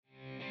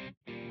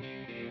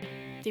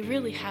they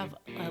really have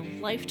a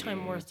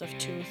lifetime worth of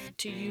tooth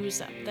to use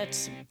up.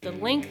 That's the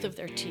length of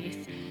their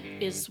teeth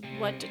is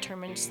what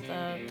determines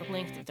the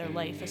length of their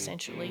life,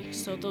 essentially.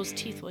 So those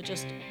teeth will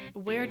just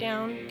wear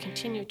down,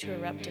 continue to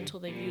erupt until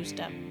they've used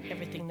up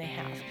everything they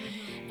have.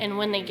 And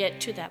when they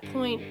get to that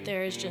point,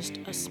 there is just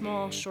a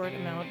small, short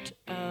amount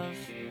of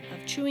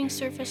chewing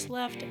surface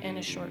left and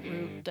a short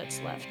root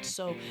that's left.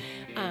 So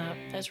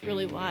that's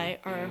really why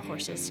our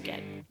horses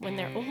get, when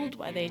they're old,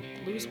 why they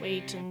lose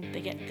weight and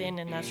they get thin,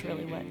 and that's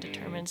really what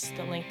determines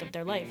the length of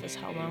their life, is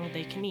how long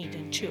they can eat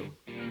and chew.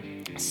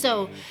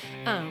 So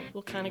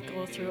we'll kind of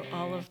go through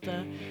all of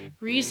the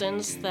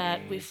reasons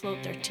that we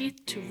float their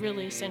teeth to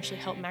really essentially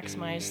help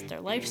maximize their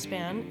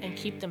lifespan and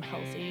keep them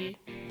healthy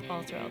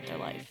all throughout their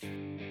life.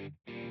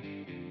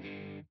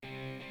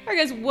 All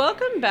right, guys,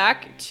 welcome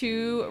back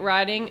to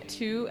Riding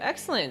to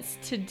Excellence.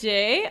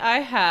 Today I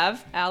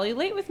have Allie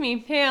Late with me.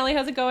 Hey, Allie,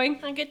 how's it going?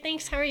 I'm good,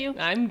 thanks. How are you?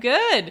 I'm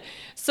good.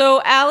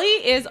 So Allie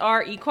is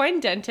our equine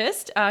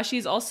dentist.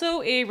 She's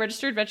also a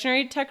registered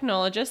veterinary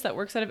technologist that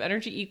works out of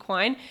Energy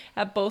Equine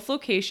at both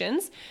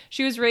locations.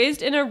 She was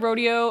raised in a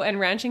rodeo and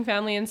ranching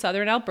family in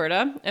southern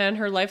Alberta, and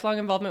her lifelong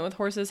involvement with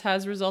horses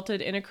has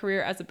resulted in a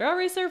career as a barrel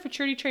racer,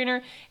 futurity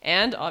trainer,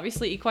 and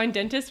obviously equine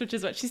dentist, which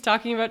is what she's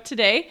talking about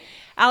today.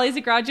 Allie is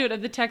a graduate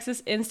of the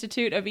Texas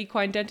Institute of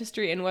Equine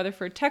Dentistry in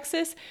Weatherford,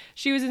 Texas.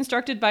 She was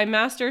instructed by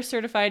Master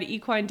Certified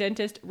Equine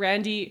Dentist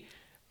Randy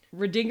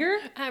Redinger?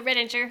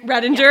 Redinger.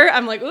 Yeah.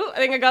 I'm like, ooh, I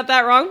think I got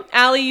that wrong.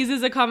 Allie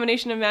uses a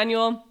combination of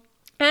manual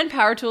and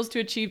power tools to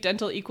achieve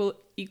dental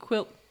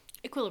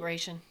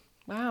Equilibration.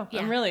 Wow,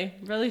 Yeah. I'm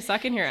really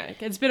sucking here.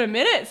 It's been a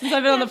minute since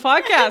I've been on the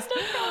podcast.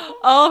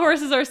 All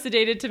horses are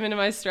sedated to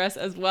minimize stress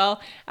as well.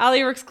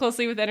 Allie works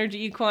closely with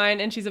Energy Equine,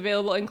 and she's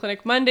available in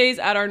clinic Mondays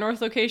at our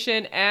north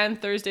location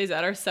and Thursdays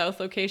at our south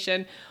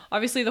location.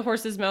 Obviously, the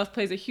horse's mouth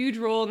plays a huge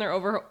role in their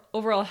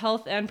overall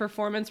health and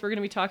performance. We're going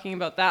to be talking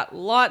about that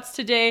lots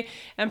today,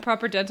 and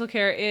proper dental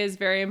care is a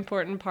very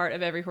important part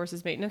of every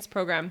horse's maintenance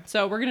program.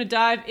 So we're going to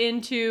dive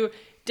into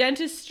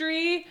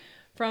dentistry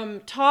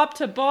from top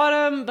to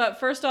bottom. But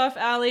first off,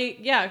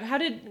 Allie, how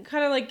did,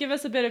 kind of like, give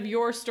us a bit of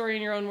your story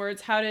in your own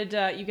words. How did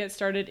you get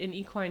started in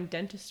equine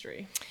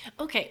dentistry?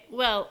 Okay,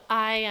 well,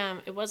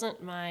 it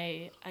wasn't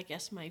my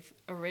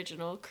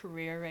original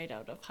career right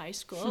out of high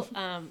school.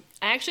 I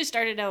actually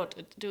started out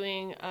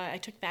doing, I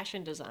took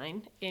fashion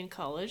design in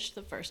college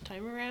the first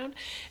time around,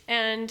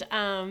 and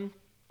I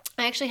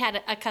actually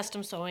had a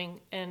custom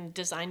sewing and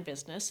design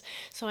business.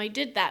 So I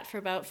did that for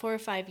about 4 or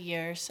 5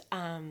 years.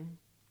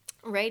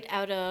 Right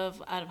out of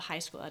high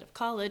school, out of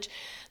college,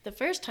 the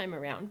first time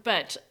around.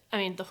 But I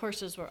mean, the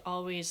horses were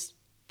always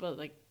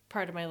like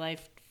part of my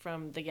life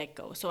from the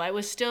get-go. So I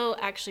was still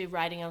actually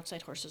riding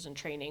outside horses and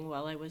training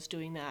while I was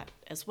doing that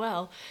as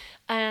well.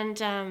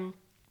 And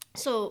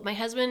so my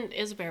husband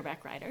is a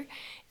bareback rider,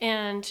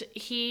 and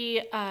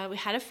we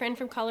had a friend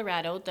from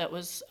Colorado that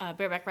was a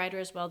bareback rider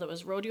as well, that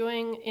was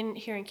rodeoing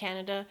here in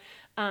Canada.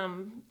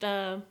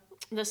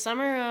 The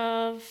summer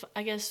of,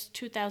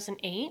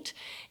 2008,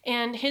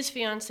 and his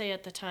fiance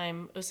at the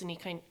time was an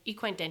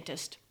equine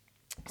dentist.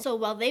 So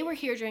while they were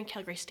here during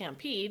Calgary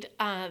Stampede,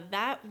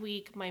 that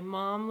week my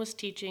mom was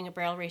teaching a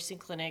barrel racing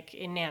clinic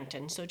in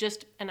Nanton, so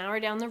just an hour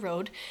down the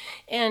road,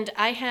 and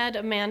I had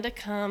Amanda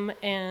come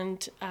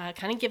and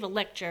kind of give a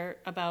lecture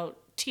about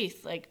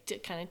teeth, like to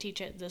kind of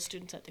teach the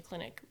students at the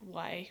clinic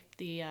why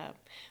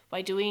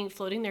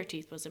floating their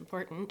teeth was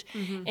important.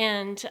 Mm-hmm.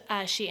 And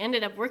she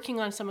ended up working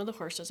on some of the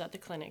horses at the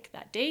clinic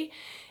that day,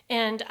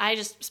 and I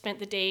just spent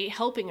the day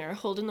helping her,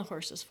 holding the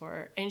horses for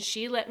her, and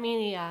she let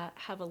me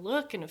have a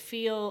look and a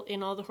feel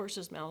in all the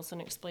horses' mouths and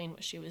explain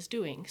what she was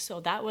doing. So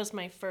that was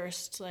my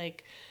first,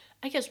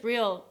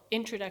 real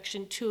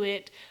introduction to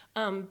it,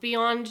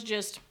 beyond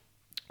just,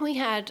 we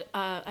had,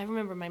 I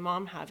remember my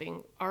mom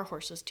having our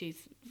horses'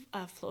 teeth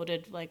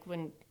floated, like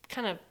when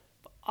kind of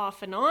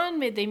off and on.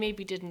 They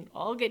maybe didn't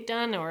all get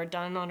done or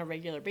done on a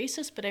regular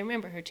basis, but I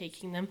remember her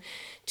taking them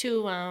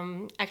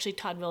to, actually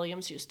Todd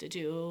Williams used to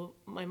do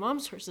my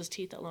mom's horse's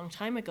teeth a long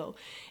time ago.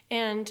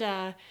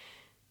 And,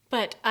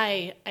 but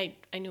I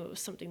knew it was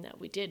something that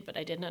we did, but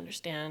I didn't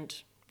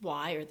understand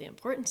why or the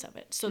importance of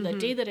it. So the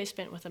day that I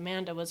spent with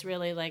Amanda was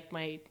really like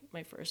my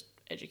first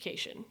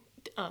education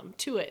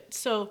to it.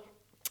 So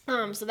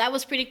that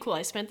was pretty cool.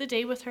 I spent the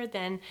day with her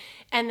then,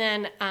 and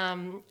then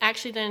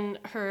then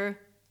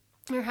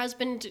her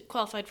husband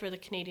qualified for the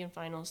Canadian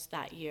finals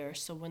that year.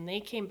 So when they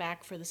came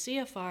back for the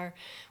CFR,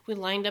 we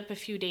lined up a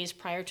few days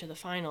prior to the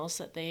finals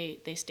that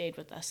they stayed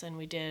with us, and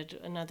we did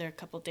another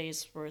couple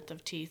days worth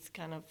of teeth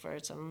kind of for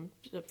some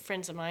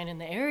friends of mine in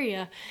the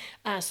area.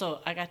 So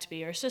I got to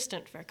be her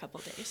assistant for a couple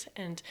days,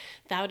 and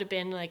that would have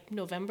been like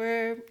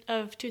November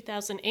of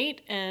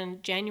 2008,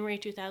 and January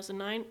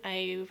 2009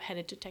 I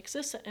headed to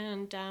Texas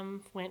and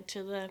went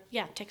to the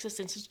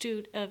Texas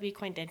Institute of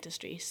Equine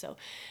Dentistry. So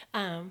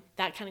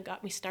that kind of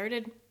got me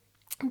started.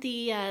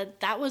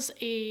 that was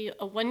a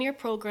 1-year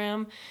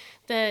program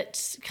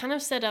that's kind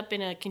of set up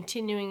in a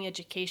continuing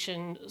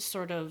education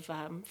sort of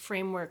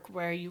framework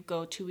where you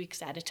go 2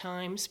 weeks at a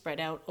time, spread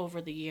out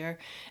over the year,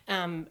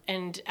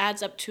 and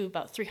adds up to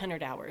about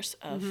 300 hours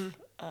of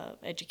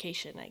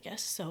education, I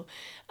guess. So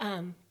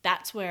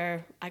that's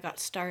where I got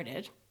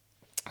started.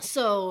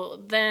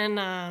 So then,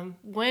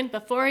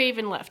 before I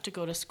even left to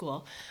go to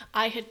school,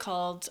 I had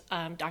called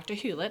Dr.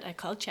 Hewlett. I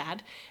called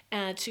Chad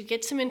to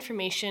get some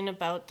information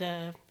about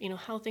the,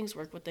 how things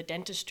work with the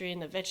dentistry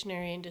and the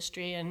veterinary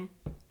industry,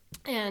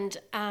 and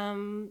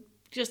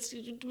just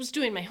was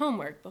doing my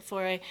homework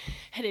before I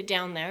headed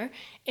down there.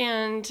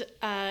 And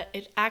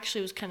it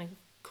actually was kind of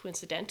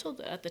coincidental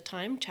that at the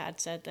time Chad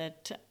said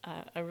that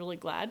I'm really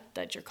glad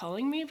that you're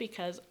calling me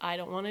because I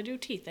don't want to do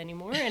teeth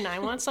anymore and I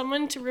want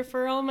someone to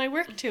refer all my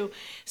work to.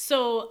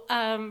 So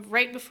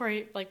right before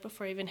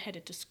I even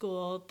headed to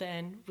school,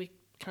 then we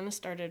kind of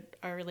started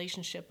our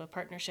relationship, a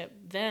partnership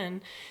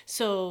then.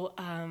 So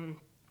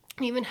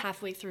even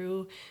halfway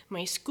through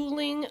my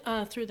schooling,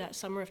 through that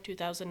summer of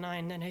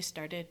 2009, then I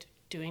started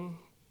doing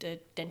the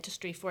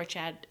dentistry for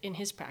Chad in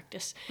his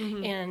practice.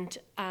 And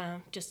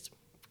just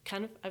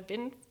kind of I've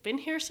been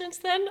here since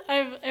then.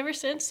 Ever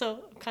since, so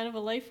I'm kind of a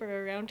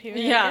lifer around here.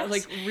 Yeah,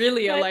 like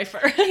really a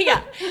lifer.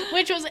 Yeah,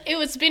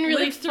 it's been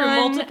really lived fun. through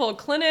multiple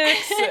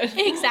clinics.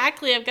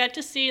 Exactly, I've got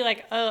to see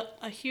like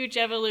a huge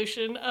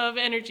evolution of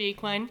Energy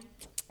Equine.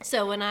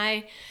 So when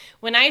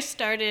I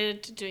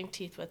started doing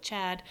teeth with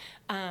Chad,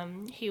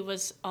 he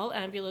was all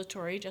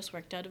ambulatory, just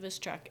worked out of his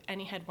truck, and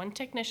he had one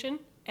technician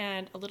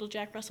and a little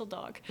Jack Russell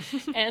dog.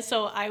 And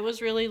so I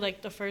was really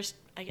like the first,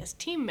 I guess,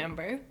 team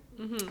member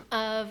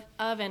of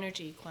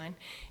Energy Equine,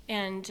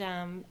 and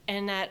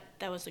that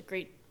was a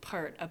great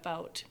part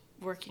about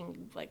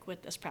working like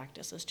with this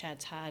practice, as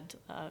Chad's had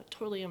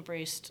totally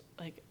embraced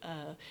like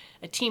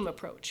a team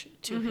approach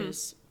to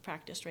his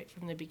practice right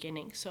from the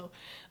beginning. So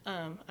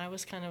I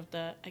was kind of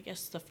the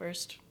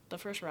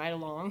first ride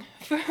along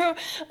for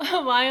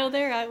a while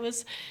there. I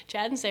was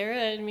Chad and Sarah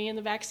and me in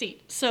the back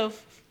seat. So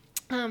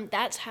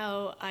that's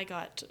how I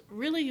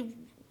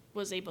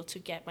was able to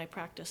get my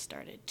practice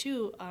started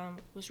too.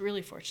 Was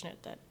really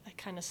fortunate that I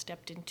kind of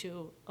stepped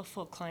into a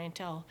full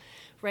clientele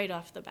right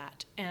off the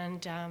bat,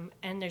 and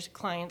there's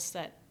clients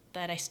that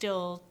I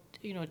still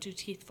do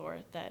teeth for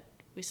that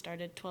we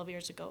started 12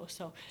 years ago.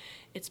 So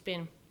it's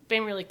been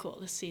really cool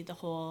to see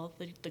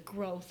the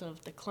growth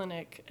of the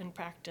clinic and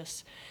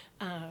practice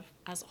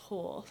as a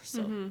whole.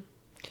 So.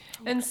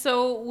 And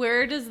so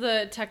where does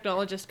the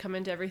technologist come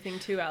into everything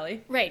too,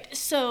 Allie? Right.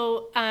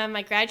 So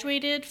I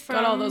graduated from...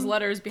 Got all those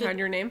letters behind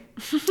your name?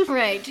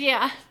 Right,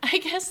 yeah. I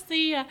guess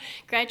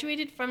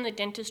graduated from the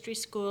dentistry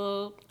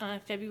school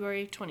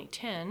February of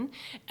 2010.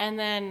 And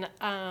then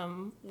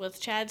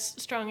with Chad's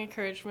strong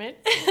encouragement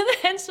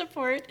and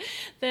support,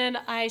 then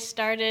I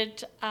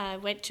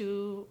went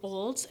to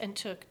Olds and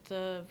took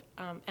the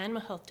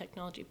animal health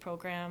technology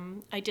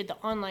program. I did the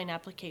online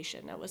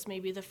application. That was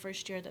maybe the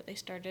first year that they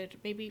started,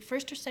 maybe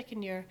first or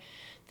second year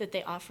that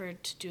they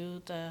offered to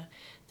do the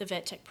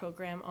vet tech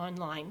program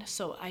online.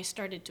 So I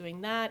started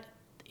doing that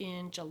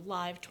in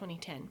July of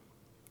 2010.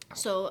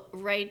 So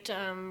right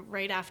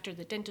after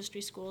the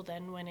dentistry school,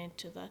 then went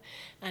into the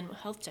animal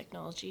health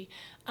technology,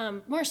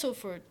 more so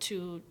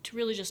to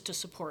really just to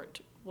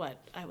support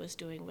what I was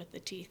doing with the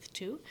teeth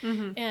too.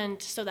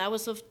 And so that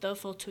was the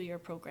full 2-year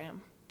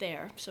program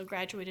there. So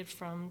graduated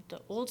from the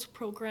Olds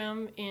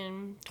program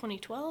in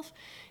 2012,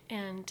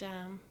 and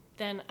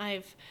then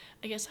I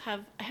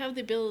have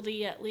the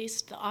ability, at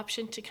least the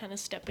option, to kind of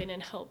step in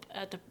and help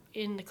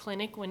in the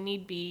clinic when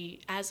need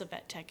be as a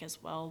vet tech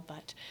as well.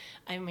 But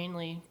I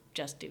mainly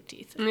just do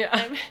teeth.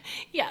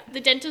 Yeah, the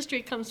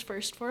dentistry comes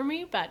first for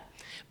me, but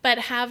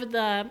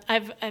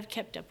I've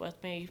kept up with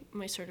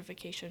my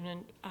certification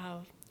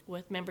and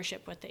with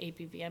membership with the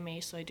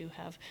ABVMA, so I do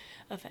have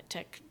a vet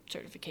tech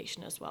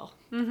certification as well.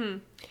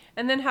 And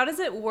then how does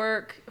it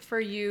work for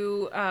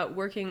you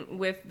working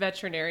with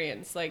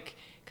veterinarians? Like,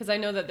 because I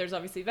know that there's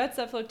obviously vets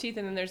that float teeth,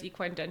 and then there's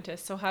equine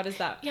dentists. So how does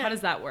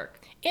that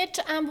work?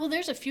 Well,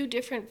 there's a few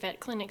different vet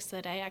clinics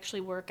that I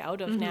actually work out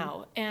of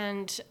now,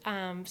 and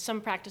some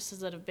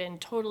practices that have been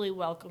totally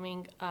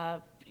welcoming,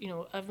 of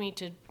me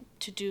to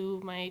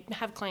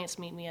have clients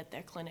meet me at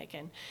their clinic,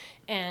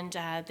 and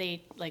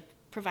they like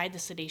provide the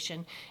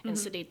sedation and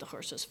sedate the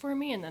horses for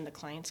me, and then the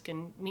clients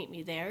can meet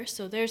me there.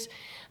 So there's,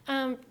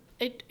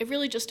 it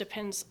really just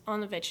depends on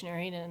the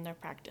veterinarian and their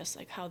practice,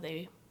 like how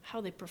they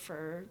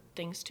prefer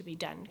things to be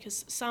done.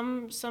 Because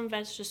some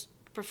vets just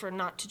prefer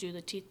not to do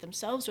the teeth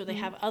themselves, or they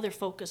have other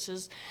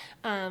focuses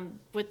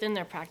within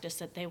their practice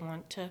that they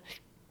want to,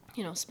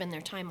 spend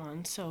their time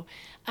on. So,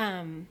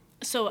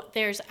 so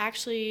there's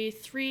actually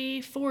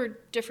 3-4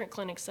 different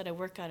clinics that I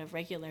work out of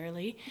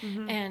regularly,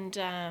 and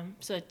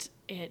so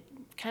it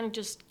kind of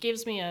just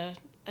gives me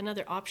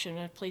another option,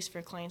 a place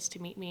for clients to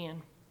meet me.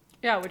 And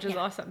yeah, which is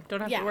awesome. Don't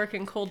have to work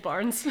in cold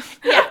barns.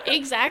 Yeah,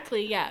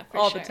 Exactly, yeah, for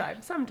All sure. the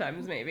time.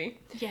 Sometimes, maybe.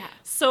 Yeah.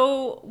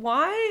 So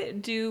why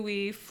do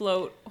we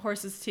float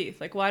horses' teeth?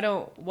 Like, why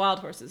don't wild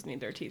horses need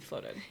their teeth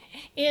floated?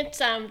 It's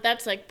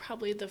that's like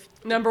probably the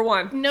Number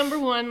one. number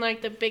one,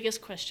 like the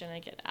biggest question I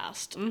get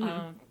asked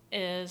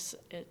is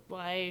it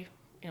why,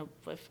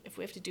 if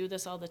we have to do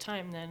this all the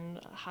time, then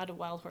how do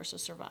wild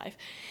horses survive?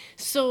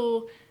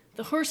 So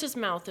the horse's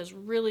mouth is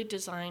really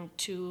designed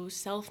to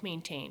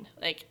self-maintain.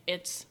 Like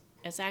it's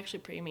actually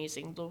pretty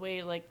amazing the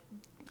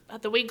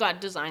way God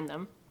designed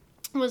them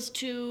was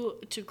to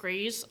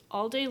graze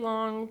all day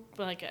long,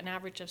 like an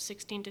average of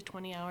 16 to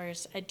 20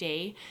 hours a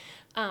day,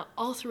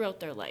 all throughout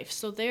their life.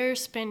 So they're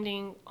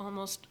spending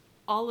almost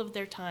all of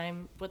their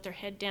time with their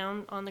head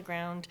down on the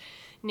ground,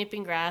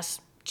 nipping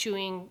grass,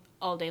 chewing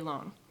all day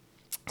long.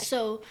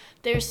 So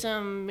there's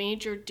some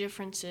major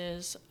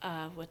differences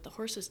with the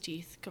horse's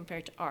teeth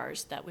compared to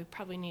ours that we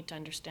probably need to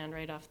understand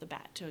right off the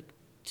bat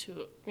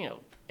to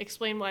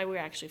explain why we're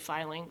actually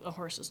filing a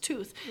horse's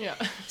tooth. Yeah.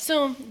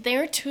 So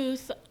their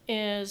tooth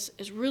is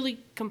really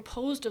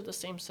composed of the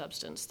same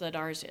substance that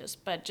ours is,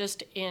 but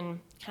just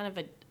in kind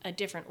of a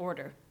different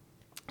order.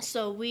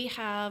 So we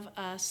have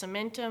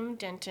cementum,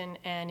 dentin,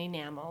 and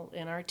enamel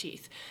in our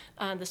teeth.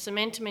 The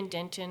cementum and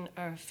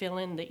dentin fill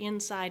in the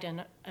inside,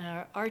 and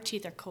our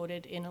teeth are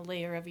coated in a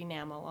layer of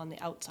enamel on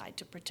the outside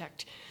to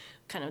protect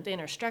kind of the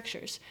inner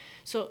structures.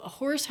 So a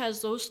horse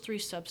has those three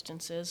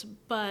substances,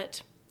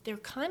 but they're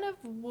kind of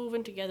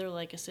woven together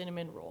like a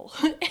cinnamon roll.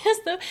 Is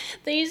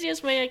the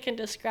easiest way I can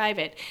describe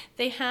it.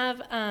 They have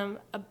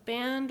a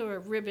band or a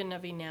ribbon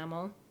of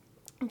enamel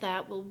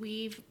that will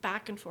weave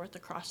back and forth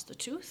across the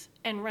tooth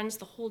and runs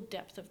the whole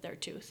depth of their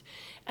tooth.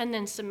 And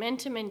then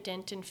cementum and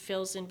dentin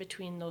fills in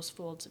between those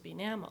folds of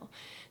enamel.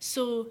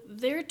 So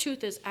their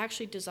tooth is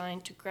actually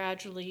designed to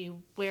gradually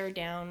wear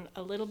down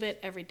a little bit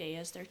every day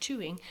as they're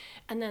chewing.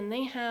 And then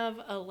they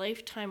have a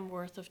lifetime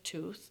worth of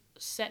tooth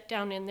set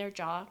down in their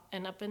jaw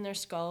and up in their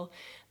skull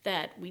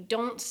that we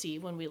don't see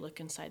when we look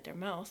inside their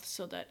mouth,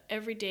 so that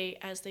every day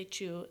as they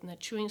chew and the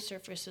chewing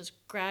surface is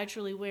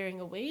gradually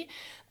wearing away,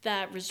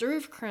 that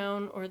reserve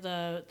crown or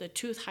the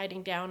tooth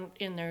hiding down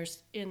in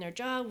their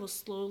jaw will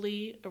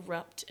slowly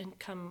erupt and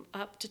come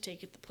up to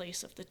take the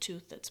place of the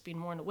tooth that's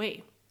been worn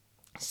away.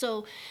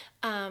 So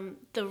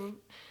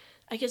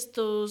I guess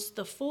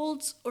the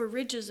folds or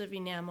ridges of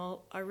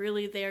enamel are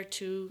really there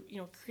to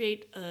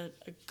create a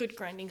good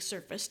grinding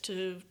surface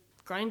to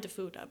grind the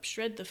food up,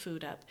 shred the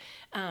food up,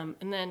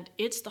 and then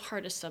it's the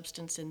hardest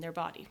substance in their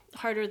body,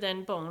 harder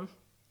than bone.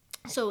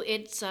 So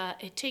it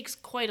takes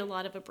quite a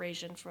lot of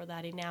abrasion for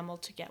that enamel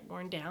to get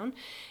worn down.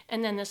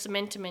 And then the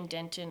cementum and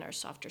dentin are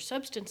softer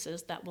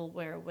substances that will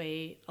wear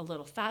away a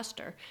little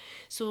faster.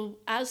 So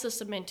as the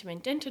cementum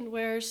and dentin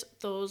wears,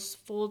 those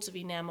folds of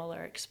enamel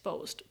are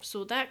exposed.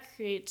 So that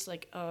creates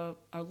like a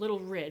little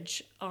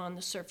ridge on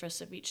the surface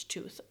of each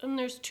tooth. And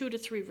there's 2 to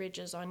 3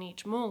 ridges on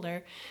each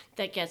molar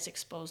that gets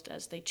exposed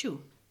as they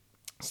chew.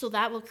 So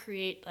that will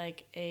create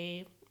like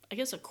a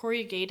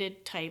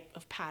corrugated type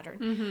of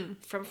pattern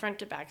from front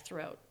to back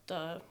throughout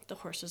the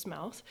horse's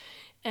mouth.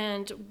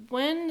 And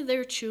when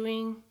they're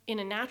chewing in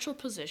a natural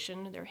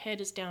position, their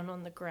head is down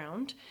on the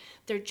ground,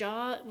 their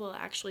jaw will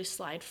actually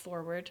slide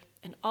forward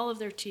and all of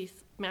their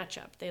teeth match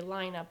up. They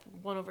line up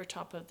one over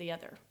top of the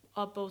other.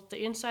 Both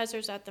the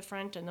incisors at the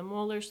front and the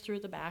molars through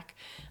the back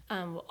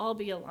will all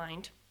be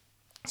aligned,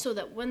 so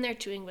that when they're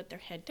chewing with their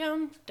head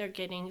down, they're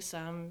getting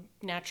some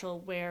natural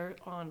wear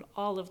on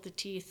all of the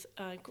teeth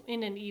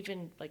in an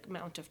even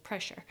amount of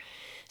pressure.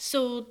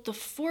 So the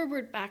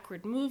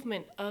forward-backward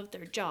movement of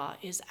their jaw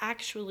is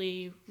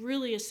actually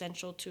really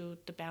essential to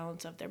the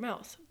balance of their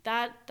mouth.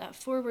 That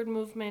forward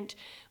movement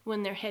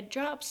when their head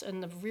drops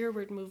and the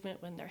rearward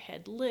movement when their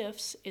head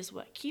lifts is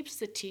what keeps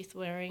the teeth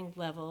wearing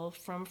level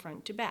from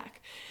front to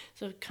back.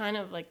 So it kind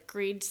of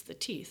grades the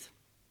teeth.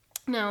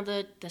 Now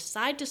the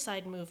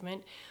side-to-side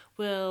movement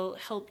will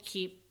help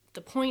keep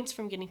the points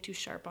from getting too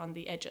sharp on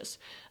the edges.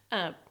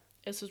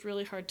 This is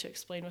really hard to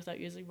explain without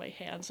using my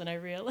hands, and I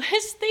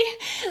realize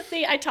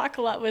I talk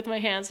a lot with my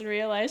hands and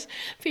realize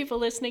people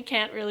listening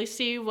can't really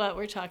see what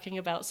we're talking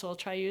about, so I'll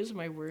try to use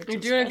my words.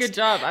 You're doing a good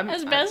job. I'm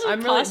really,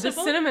 the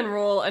cinnamon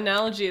roll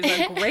analogy is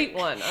a great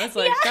one. I was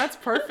like, that's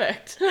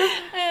perfect.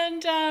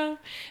 And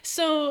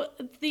so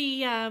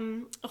the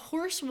a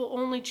horse will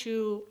only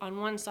chew on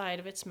one side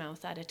of its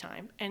mouth at a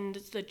time, and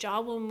the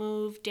jaw will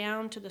move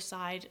down to the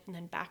side and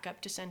then back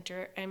up to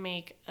center and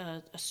make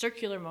a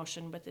circular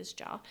motion with its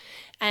jaw.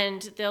 And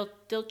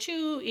they'll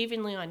chew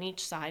evenly on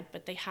each side,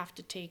 but they have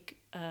to take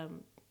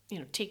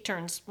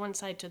turns one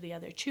side to the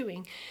other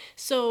chewing.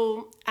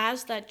 So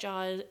as that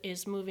jaw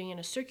is moving in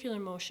a circular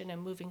motion and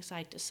moving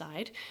side to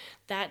side,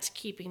 that's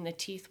keeping the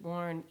teeth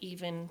worn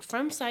even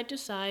from side to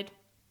side.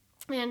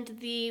 And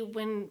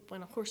when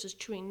a horse is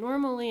chewing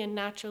normally and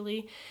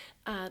naturally,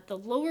 the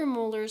lower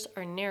molars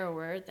are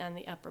narrower than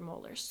the upper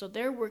molars. So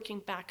they're working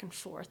back and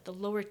forth. The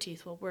lower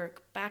teeth will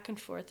work back and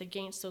forth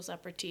against those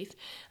upper teeth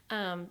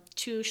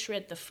to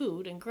shred the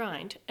food and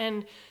grind.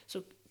 And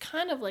so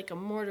kind of like a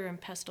mortar and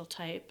pestle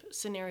type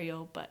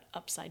scenario, but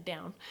upside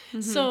down.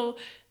 Mm-hmm. So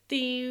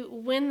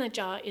When the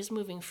jaw is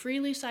moving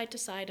freely side to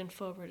side and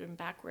forward and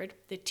backward,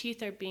 the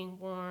teeth are being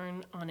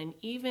worn on an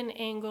even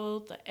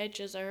angle, the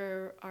edges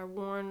are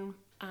worn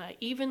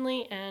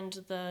evenly, and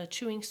the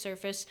chewing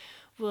surface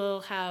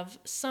will have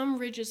some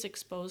ridges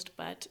exposed,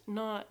 but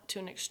not to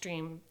an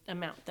extreme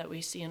amount that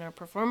we see in our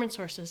performance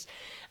horses.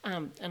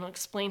 And I'll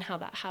explain how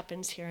that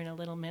happens here in a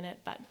little minute,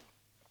 but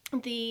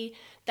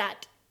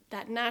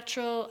that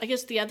natural, I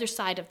guess the other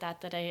side of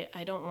that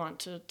I don't want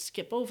to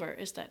skip over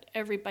is that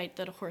every bite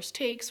that a horse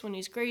takes when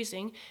he's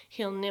grazing,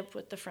 he'll nip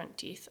with the front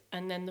teeth,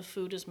 and then the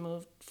food is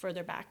moved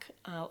further back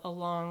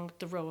along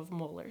the row of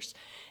molars.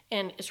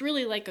 And it's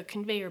really like a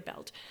conveyor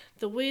belt.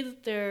 The way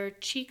that their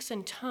cheeks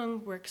and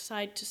tongue work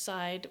side to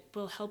side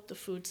will help the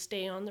food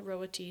stay on the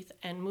row of teeth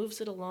and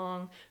moves it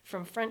along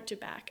from front to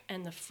back.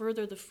 And the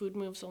further the food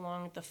moves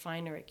along, the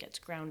finer it gets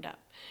ground up.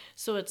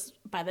 So it's,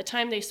 by the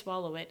time they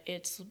swallow it,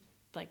 it's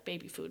like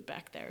baby food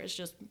back there. It's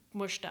just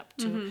mushed up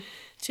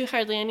to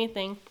hardly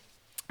anything.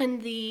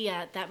 And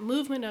that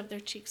movement of their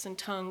cheeks and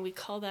tongue, we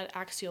call that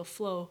axial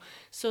flow.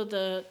 So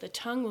the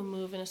tongue will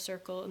move in a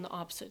circle in the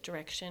opposite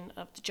direction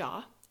of the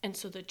jaw. And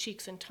so the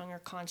cheeks and tongue are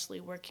constantly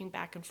working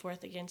back and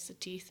forth against the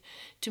teeth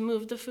to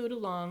move the food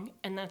along.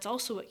 And that's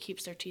also what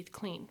keeps their teeth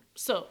clean.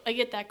 So I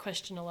get that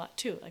question a lot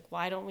too. Like,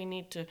 why don't we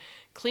need to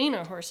clean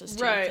our horses'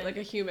 teeth? Right, like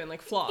a human,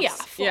 like floss. Yeah,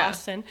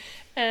 floss.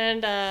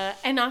 Yeah.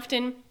 And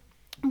often,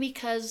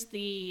 because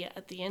the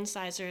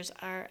incisors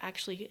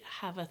actually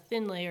have a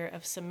thin layer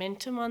of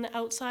cementum on the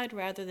outside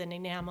rather than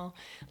enamel,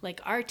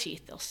 like our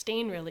teeth, they'll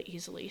stain really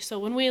easily. So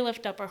when we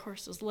lift up our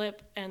horse's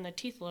lip and the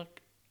teeth look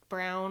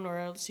brown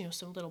or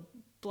some little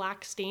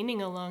black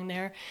staining along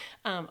there,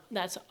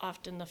 that's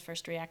often the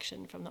first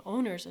reaction from the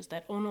owners is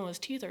that, oh no, his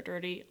teeth are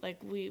dirty, like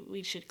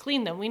we should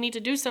clean them, we need to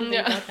do something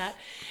about that.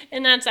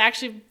 And that's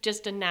actually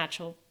just a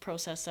natural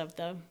process of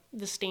the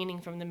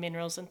staining from the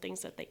minerals and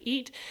things that they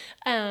eat.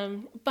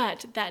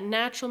 But that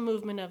natural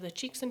movement of the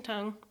cheeks and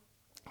tongue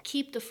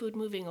keep the food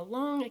moving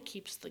along, it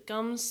keeps the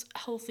gums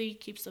healthy,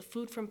 keeps the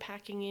food from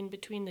packing in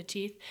between the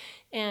teeth,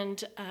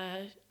 and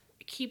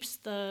keeps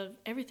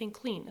everything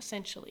clean,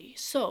 essentially.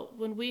 So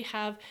when we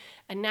have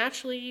a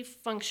naturally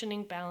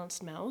functioning,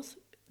 balanced mouth,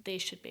 they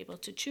should be able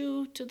to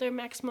chew to their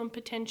maximum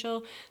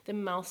potential. The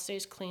mouth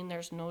stays clean,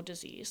 there's no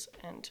disease,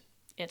 and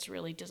it's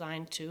really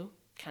designed to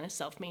kind of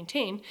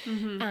self-maintain.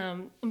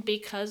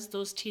 Because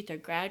those teeth are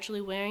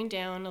gradually wearing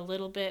down a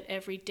little bit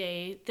every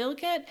day, they'll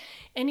get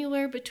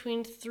anywhere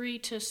between 3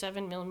 to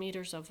 7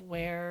 millimeters of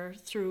wear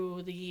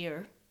through the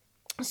year.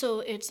 So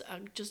it's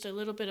just a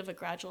little bit of a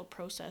gradual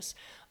process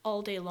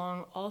all day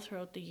long, all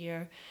throughout the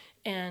year.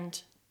 And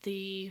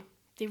they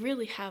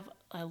really have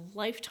a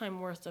lifetime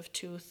worth of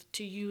tooth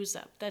to use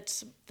up.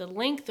 That's the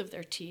length of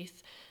their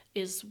teeth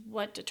is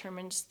what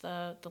determines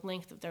the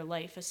length of their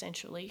life,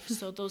 essentially.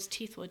 So those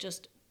teeth will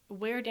just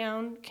wear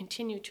down,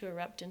 continue to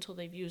erupt until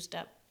they've used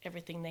up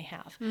everything they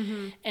have.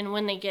 And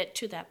when they get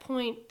to that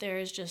point, there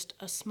is just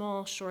a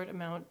small, short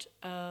amount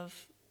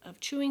of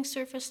chewing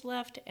surface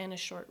left and a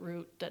short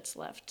root that's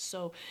left.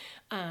 So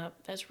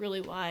that's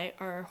really why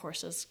our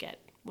horses get,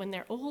 when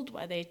they're old,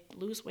 why they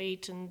lose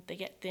weight and they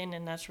get thin,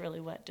 and that's really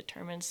what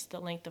determines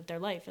the length of their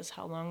life, is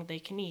how long they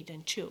can eat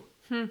and chew.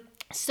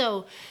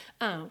 So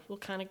we'll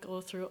kind of go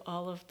through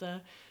all of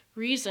the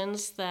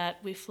reasons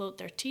that we float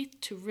their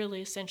teeth to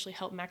really essentially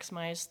help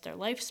maximize their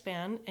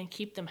lifespan and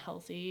keep them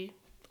healthy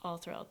all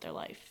throughout their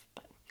life.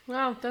 But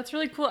wow, that's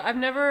really cool. I've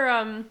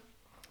never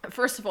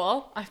first of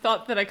all, I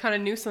thought that I kind of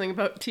knew something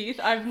about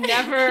teeth. I've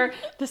never,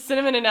 the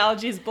cinnamon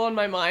analogy has blown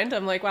my mind.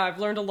 I'm like, wow, I've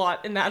learned a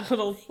lot in that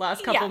little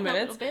last couple minutes.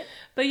 A little bit.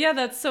 But yeah,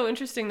 that's so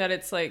interesting that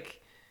it's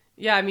like,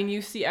 yeah, I mean,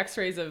 you see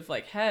x-rays of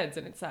like heads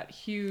and it's that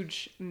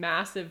huge,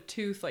 massive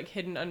tooth like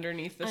hidden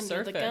underneath the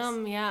surface. Under the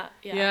gum, yeah.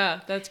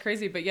 Yeah, that's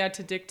crazy. But yeah,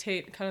 to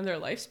dictate kind of their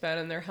lifespan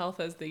and their health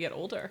as they get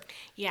older.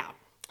 Yeah.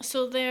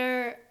 So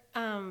they're,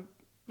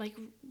 like,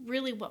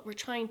 really what we're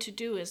trying to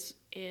do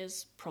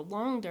is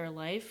prolong their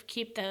life,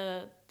 keep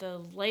the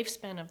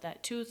lifespan of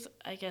that tooth,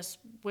 I guess,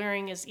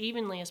 wearing as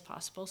evenly as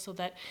possible so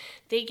that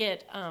they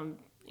get,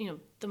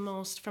 the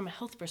most, from a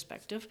health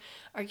perspective,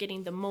 are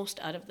getting the most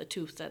out of the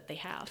tooth that they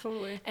have.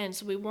 Totally. And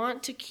so we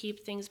want to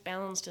keep things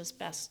balanced as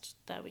best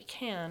that we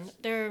can.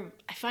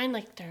 I find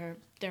like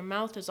their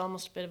mouth is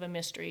almost a bit of a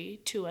mystery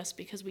to us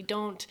because we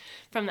don't,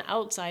 from the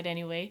outside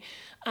anyway,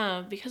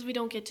 because we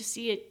don't get to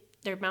see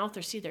their mouth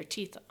or see their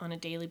teeth on a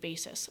daily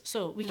basis.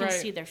 So we can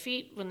see their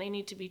feet when they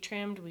need to be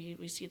trimmed.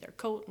 We see their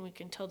coat and we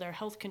can tell their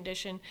health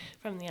condition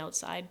from the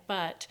outside.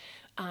 But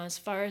as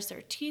far as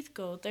their teeth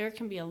go, there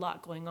can be a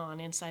lot going on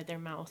inside their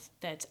mouth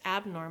that's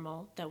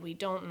abnormal that we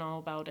don't know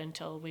about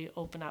until we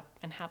open up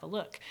and have a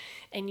look.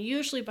 And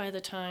usually by the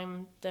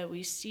time that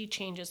we see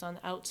changes on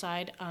the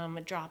outside, a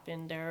drop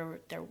in their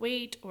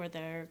weight, or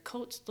their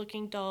coat's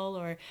looking dull,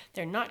 or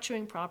they're not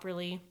chewing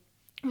properly,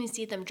 we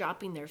see them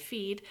dropping their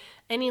feed,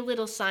 any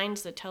little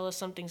signs that tell us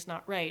something's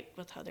not right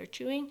with how they're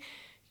chewing.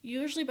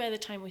 Usually by the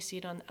time we see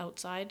it on the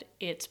outside,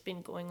 it's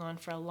been going on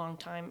for a long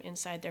time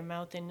inside their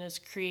mouth and has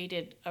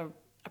created a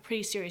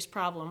pretty serious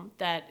problem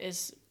that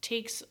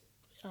takes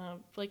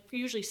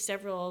usually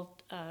several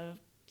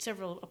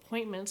several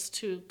appointments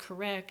to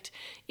correct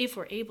if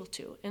we're able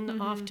to.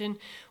 And often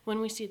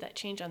when we see that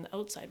change on the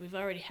outside, we've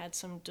already had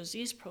some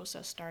disease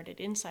process started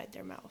inside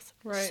their mouth.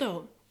 Right.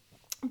 So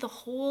the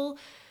whole,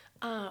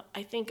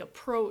 I think,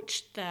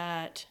 approach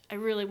that I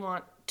really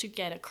want to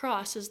get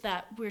across is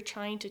that we're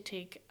trying to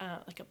take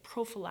like a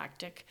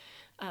prophylactic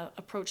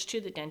approach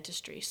to the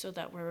dentistry, so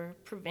that we're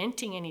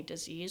preventing any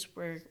disease,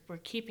 we're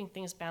keeping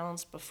things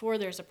balanced before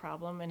there's a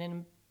problem,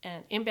 and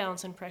an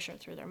imbalance in pressure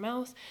through their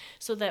mouth,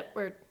 so that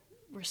we're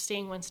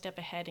staying one step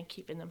ahead and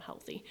keeping them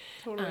healthy.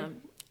 Totally.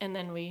 And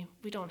then we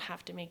don't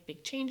have to make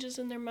big changes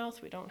in their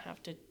mouth. We don't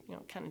have to,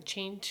 kind of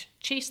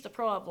chase the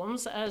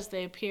problems as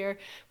they appear.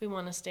 We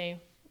want to stay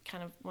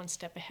kind of one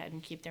step ahead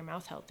and keep their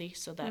mouth healthy,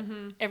 so that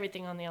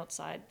everything on the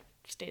outside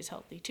stays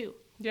healthy too.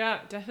 Yeah,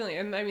 definitely.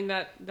 And I mean,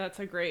 that's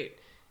a great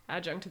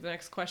adjunct to the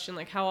next question.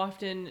 Like, how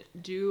often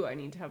do I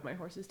need to have my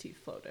horse's teeth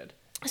floated?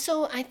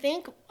 So I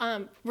think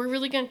we're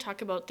really going to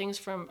talk about things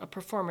from a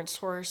performance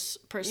horse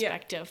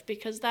perspective,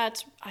 because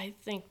that's, I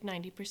think,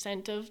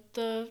 90% of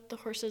the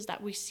horses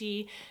that we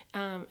see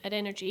at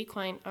Energy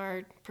Equine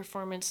are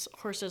performance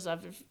horses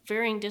of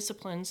varying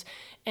disciplines.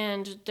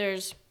 And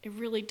it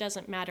really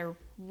doesn't matter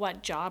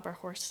what job our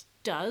horse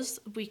does,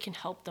 we can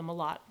help them a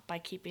lot by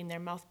keeping their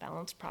mouth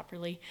balanced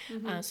properly,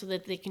 so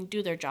that they can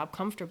do their job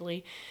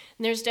comfortably.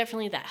 And there's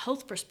definitely that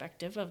health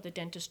perspective of the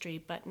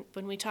dentistry, but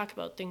when we talk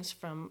about things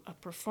from a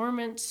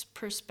performance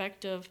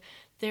perspective,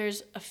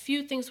 there's a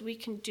few things we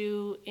can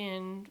do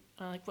in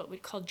like what we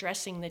call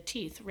dressing the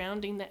teeth,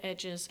 rounding the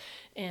edges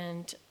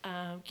and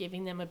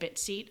giving them a bit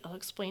seat. I'll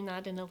explain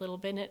that in a little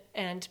bit,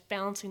 and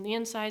balancing the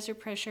incisor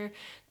pressure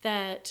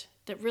that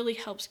really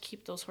helps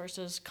keep those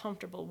horses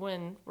comfortable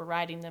when we're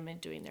riding them and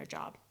doing their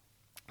job.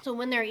 So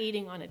when they're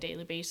eating on a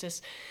daily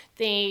basis,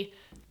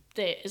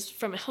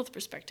 from a health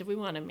perspective, we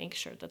want to make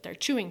sure that they're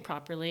chewing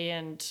properly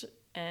and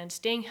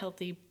staying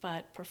healthy.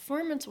 But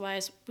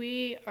performance-wise,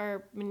 we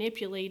are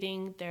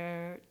manipulating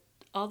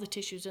all the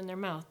tissues in their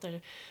mouth.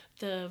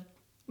 The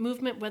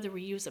movement, whether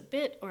we use a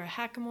bit or a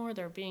hackamore,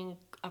 they're being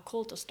a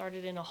colt to start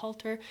it in a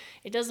halter.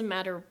 It doesn't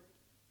matter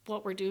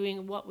what we're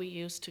doing, what we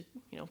use to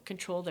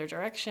control their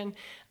direction.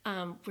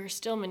 We're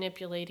still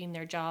manipulating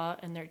their jaw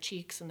and their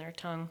cheeks and their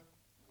tongue.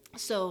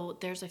 So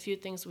there's a few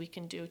things we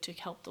can do to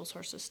help those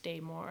horses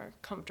stay more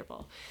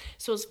comfortable.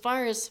 So as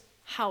far as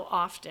how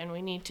often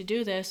we need to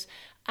do this,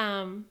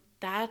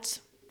 that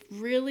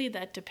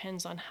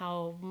depends on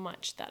how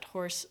much that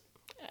horse.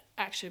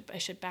 Actually, I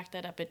should back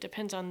that up. It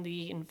depends on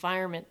the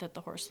environment that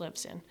the horse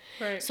lives in.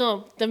 Right.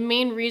 So the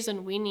main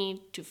reason we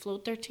need to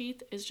float their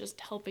teeth is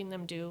just helping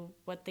them do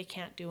what they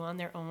can't do on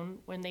their own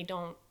when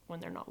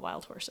they're not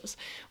wild horses.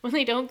 When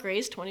they don't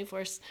graze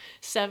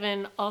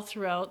 24/7 all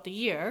throughout the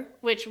year,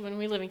 which when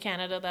we live in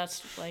Canada,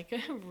 that's like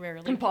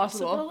rarely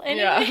impossible. Possible.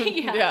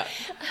 Anyway, Yeah.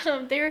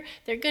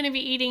 They're going to be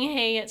eating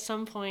hay at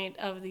some point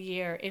of the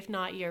year, if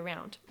not year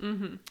round.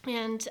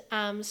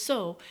 And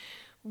so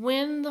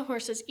when the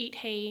horses eat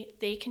hay,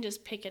 they can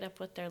just pick it up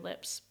with their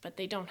lips, but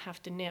they don't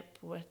have to nip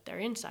with their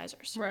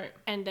incisors. Right.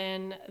 And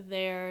then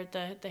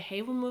the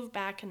hay will move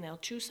back and they'll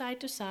chew side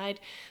to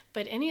side.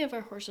 But any of our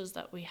horses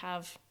that we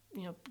have,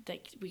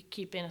 that we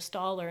keep in a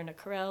stall or in a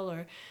corral,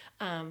 or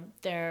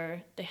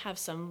they have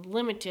some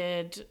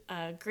limited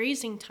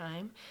grazing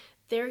time,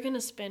 they're going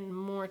to spend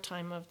more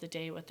time of the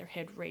day with their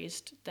head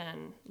raised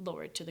than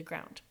lowered to the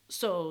ground.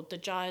 So the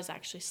jaw is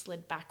actually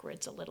slid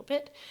backwards a little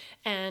bit.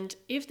 And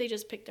if they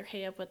just pick their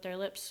hay up with their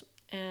lips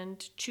and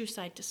chew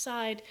side to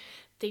side,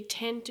 they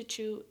tend to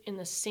chew in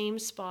the same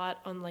spot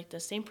on like the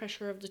same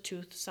pressure of the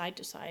tooth side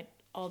to side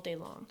all day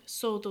long.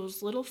 So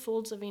those little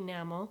folds of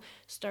enamel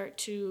start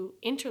to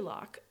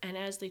interlock, and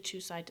as they chew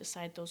side to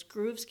side, those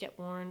grooves get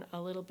worn a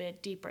little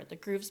bit deeper. The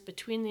grooves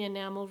between the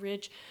enamel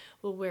ridge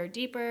will wear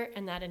deeper,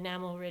 and that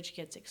enamel ridge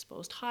gets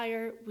exposed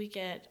higher. We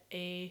get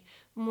a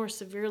more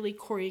severely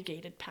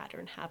corrugated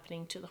pattern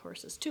happening to the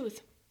horse's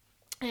tooth.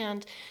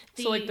 And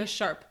so like the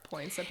sharp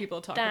points that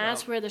people talk about.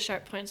 That's where the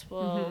sharp points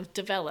will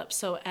develop.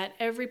 So at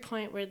every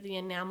point where the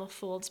enamel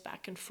folds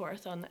back and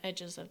forth on the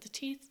edges of the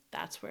teeth,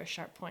 that's where a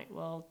sharp point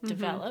will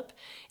develop.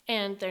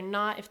 And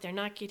if they're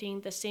not getting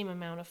the same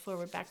amount of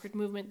forward-backward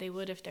movement they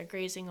would if they're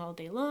grazing all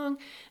day long,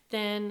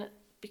 then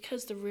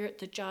because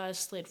the jaw is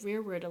slid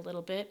rearward a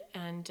little bit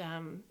and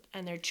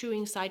they're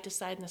chewing side to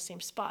side in the same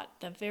spot,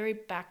 the very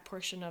back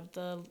portion of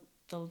the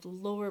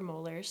lower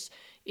molars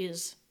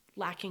is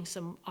lacking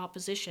some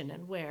opposition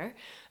and wear,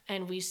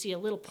 and we see a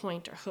little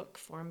point or hook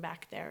form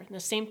back there. And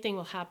the same thing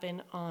will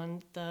happen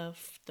on the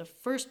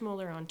first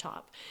molar on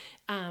top.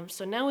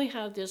 So now we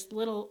have this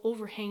little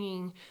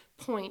overhanging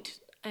point,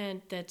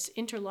 and that's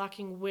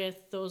interlocking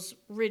with those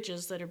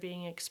ridges that are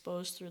being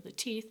exposed through the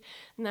teeth,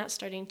 and that's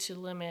starting to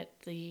limit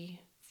the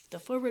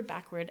forward,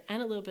 backward,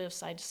 and a little bit of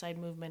side-to-side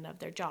movement of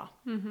their jaw.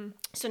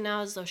 So now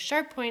as those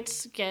sharp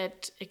points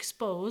get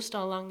exposed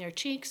along their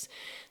cheeks,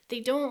 they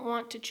don't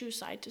want to chew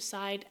side to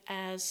side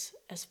as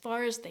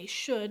far as they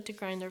should to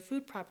grind their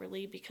food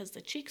properly, because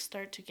the cheeks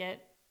start to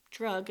get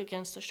drug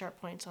against the sharp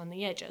points on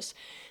the edges.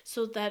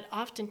 So that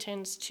often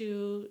tends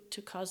to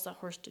cause the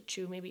horse to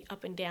chew maybe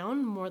up and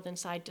down more than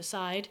side to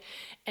side.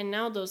 And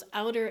now those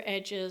outer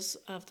edges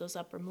of those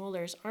upper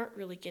molars aren't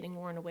really getting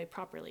worn away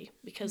properly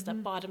because the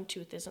bottom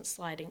tooth isn't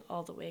sliding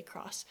all the way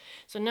across.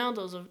 So now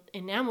those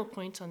enamel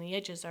points on the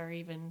edges are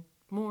even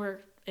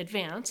more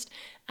advanced,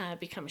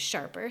 become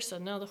sharper. So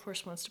now the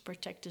horse wants to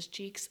protect his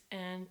cheeks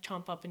and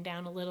chomp up and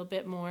down a little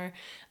bit more,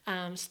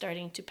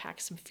 starting to pack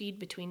some feed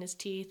between his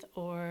teeth,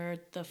 or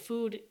the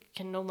food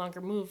can no longer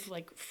move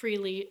like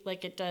freely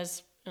like it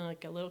does,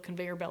 like a little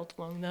conveyor belt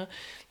along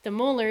the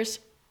molars.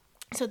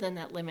 So then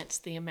that limits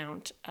the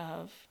amount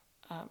of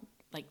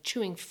like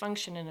chewing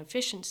function and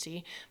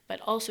efficiency,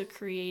 but also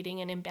creating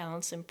an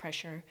imbalance in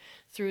pressure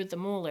through the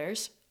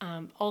molars,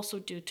 also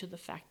due to the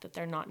fact that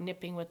they're not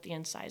nipping with the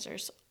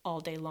incisors all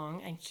day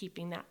long and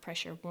keeping that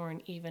pressure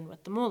worn even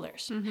with the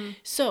molars.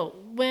 So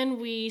when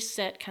we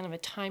set kind of a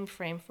time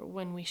frame for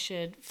when we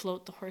should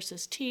float the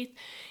horse's teeth,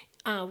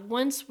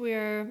 once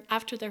we're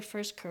after their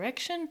first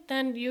correction,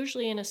 then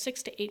usually in a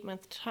 6 to 8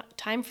 month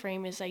time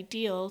frame is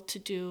ideal to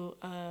do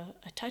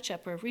a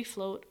touch-up or a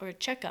refloat or a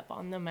checkup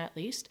on them at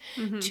least,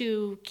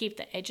 to keep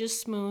the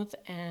edges smooth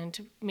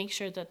and make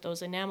sure that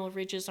those enamel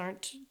ridges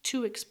aren't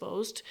too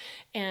exposed,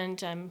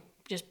 and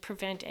just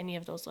prevent any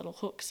of those little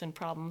hooks and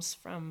problems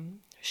from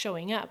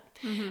showing up.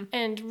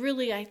 And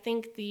really, I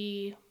think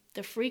the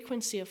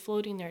frequency of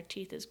floating their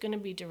teeth is going to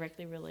be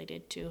directly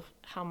related to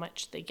how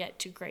much they get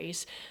to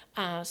graze.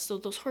 So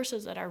those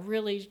horses that are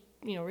really,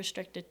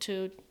 restricted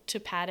to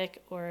paddock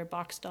or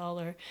box stall,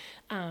 or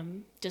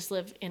just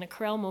live in a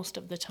corral most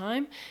of the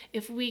time,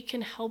 if we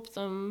can help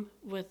them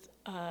with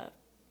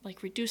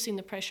like reducing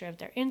the pressure of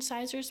their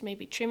incisors,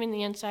 maybe trimming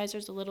the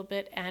incisors a little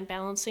bit and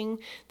balancing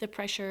the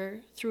pressure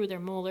through their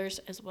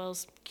molars, as well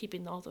as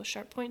keeping all those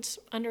sharp points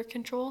under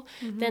control,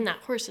 then that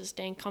horse is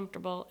staying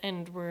comfortable,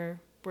 and we're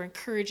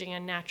encouraging a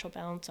natural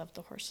balance of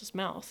the horse's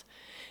mouth.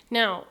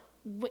 Now,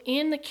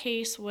 in the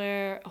case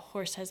where a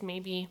horse has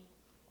maybe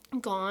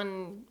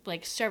gone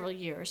like several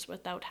years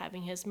without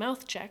having his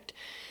mouth checked,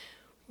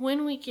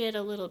 when we get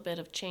a little bit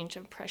of change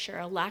in pressure,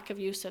 a lack of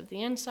use of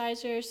the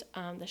incisors,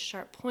 the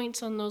sharp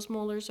points on those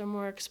molars are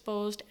more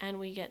exposed, and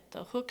we get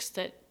the hooks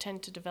that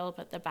tend to develop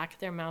at the back of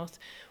their mouth,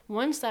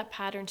 once that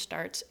pattern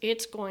starts,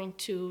 it's going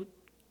to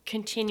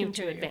continue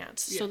to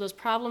advance. So those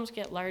problems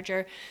get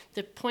larger,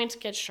 the points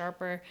get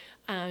sharper,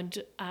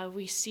 and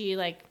we see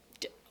like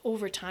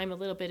over time a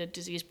little bit of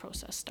disease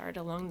process start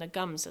along the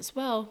gums as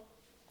well.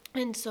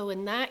 And so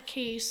in that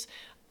case,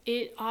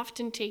 it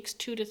often takes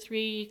 2 to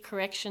 3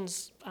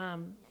 corrections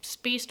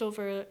spaced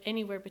over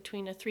anywhere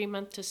between a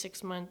 3-month to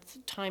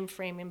 6-month time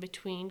frame in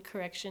between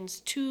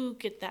corrections to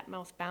get that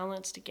mouth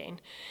balanced again.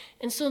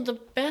 And so the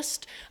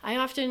best, I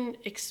often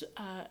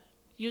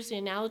use the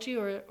analogy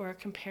or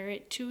compare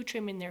it to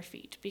trimming their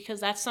feet, because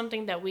that's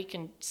something that we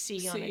can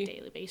see on a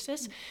daily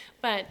basis.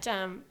 But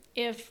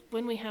if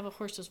when we have a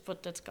horse's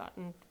foot that's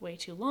gotten way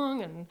too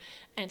long,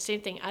 and same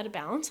thing, out of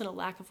balance and a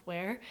lack of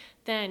wear,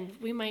 then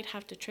we might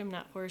have to trim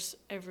that horse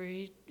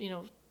every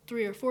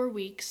 3 or 4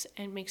 weeks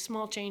and make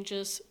small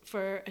changes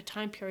for a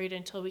time period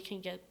until we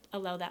can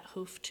allow that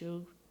hoof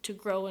to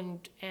grow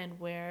and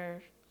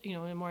wear in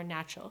a more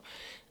natural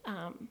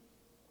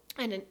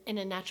and in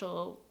a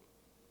natural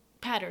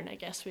pattern, I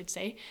guess we'd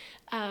say.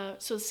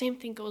 So the same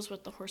thing goes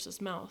with the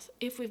horse's mouth.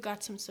 If we've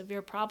got some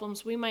severe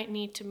problems, we might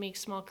need to make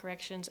small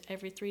corrections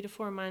every 3 to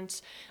 4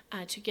 months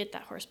to get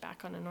that horse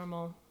back on a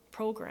normal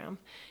program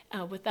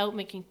without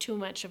making too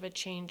much of a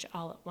change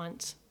all at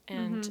once.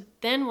 And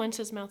then once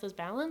his mouth is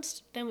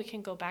balanced, then we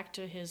can go back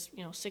to his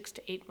 6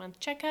 to 8 month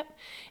checkup.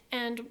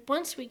 And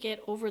once we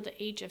get over the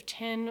age of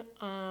 10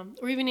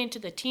 or even into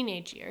the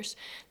teenage years,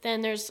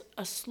 then there's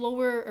a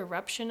slower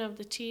eruption of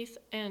the teeth,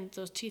 and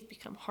those teeth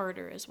become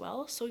harder as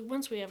well. So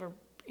once we have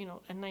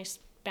a nice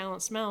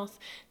balanced mouth,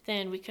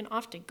 then we can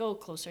often go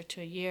closer to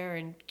a year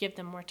and give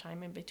them more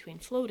time in between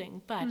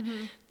floating. But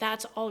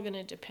that's all going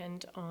to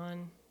depend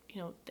on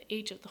the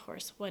age of the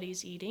horse, what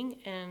he's eating,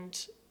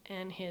 and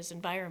his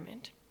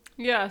environment.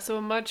 Yeah, so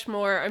much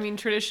more,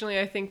 traditionally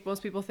I think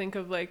most people think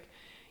of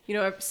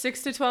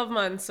 6 to 12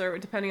 months, or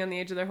depending on the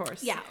age of their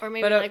horse. Yeah, or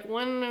maybe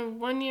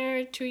one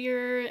year, 2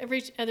 year,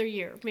 every other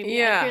year.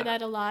 Maybe I hear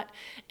that a lot.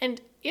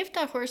 And if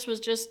that horse was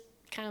just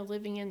kind of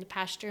living in the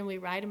pasture and we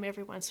ride him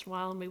every once in a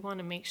while and we want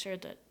to make sure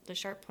that the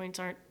sharp points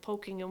aren't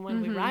poking him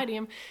when we ride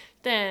him,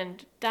 then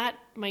that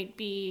might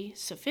be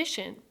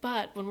sufficient.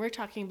 But when we're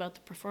talking about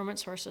the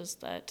performance horses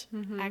that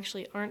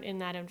actually aren't in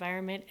that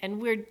environment,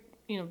 and we're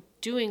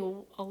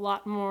doing a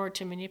lot more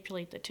to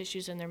manipulate the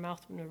tissues in their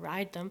mouth when we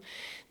ride them,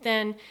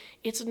 then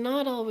it's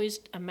not always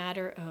a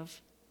matter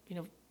of,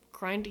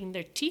 grinding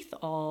their teeth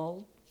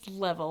all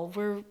level.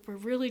 We're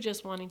really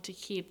just wanting to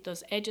keep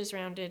those edges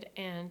rounded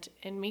and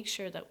make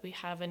sure that we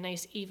have a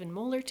nice even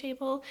molar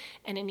table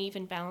and an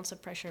even balance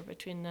of pressure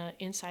between the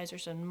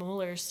incisors and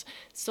molars,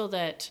 so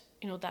that,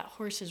 that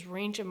horse's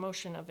range of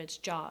motion of its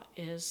jaw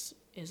is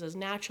as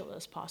natural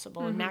as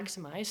possible and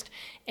maximized,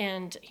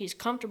 and he's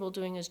comfortable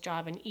doing his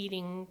job and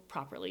eating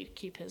properly to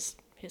keep his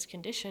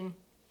condition.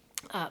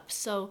 up.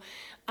 So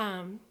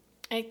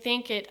I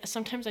think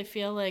sometimes I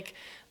feel like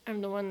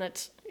I'm the one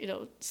that's,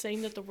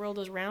 saying that the world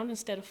is round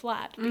instead of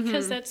flat,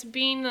 because that's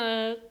been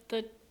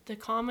the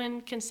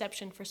common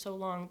conception for so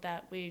long,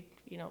 that we,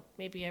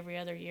 maybe every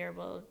other year,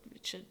 well,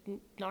 it should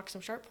knock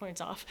some sharp points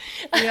off.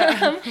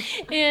 Yeah.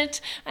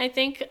 I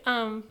think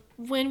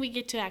when we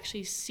get to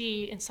actually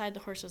see inside the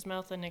horse's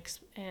mouth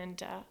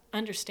and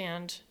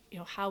understand,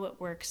 how it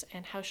works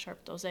and how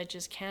sharp those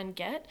edges can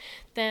get,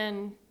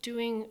 then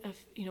doing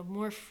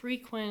more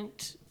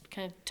frequent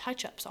kind of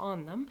touch-ups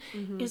on them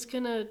is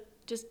gonna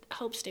just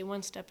help stay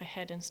one step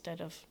ahead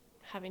instead of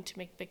having to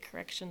make big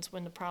corrections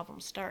when the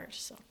problems start.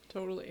 So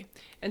Totally.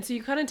 And so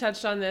you kind of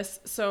touched on this.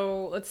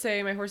 So let's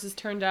say my horse is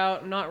turned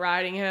out, I'm not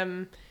riding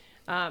him.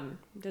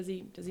 Does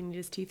he need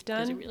his teeth done?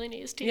 does he really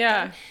need his teeth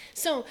Yeah. done?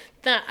 So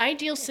the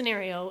ideal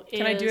scenario is...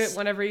 Can I do it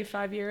one every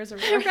 5 years or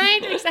whatever?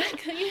 Right,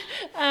 exactly.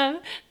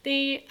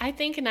 I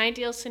think an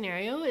ideal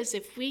scenario is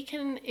if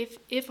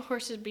a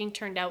horse is being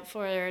turned out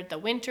for the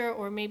winter,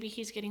 or maybe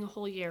he's getting a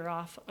whole year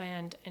off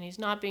and he's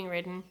not being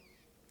ridden.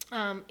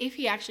 If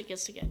he actually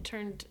gets to get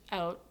turned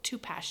out to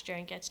pasture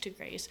and gets to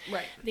graze,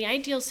 Right. the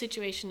ideal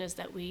situation is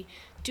that we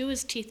do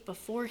his teeth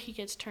before he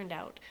gets turned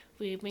out.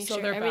 We make So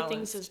sure they're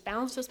everything's balanced. as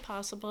balanced as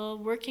possible,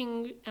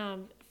 working,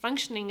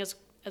 functioning as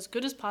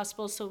good as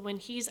possible. So when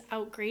he's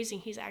out grazing,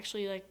 he's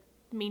actually like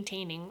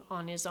maintaining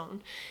on his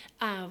own.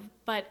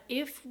 But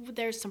if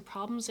there's some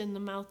problems in the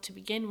mouth to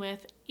begin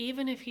with,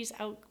 even if he's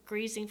out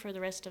grazing for the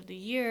rest of the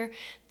year,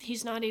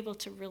 he's not able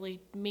to really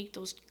make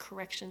those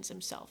corrections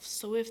himself.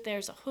 So if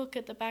there's a hook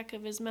at the back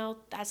of his mouth,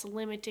 that's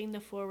limiting the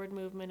forward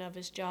movement of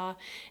his jaw,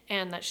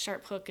 and that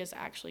sharp hook is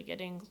actually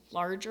getting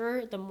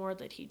larger the more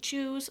that he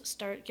chews,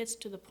 gets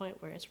to the point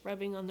where it's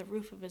rubbing on the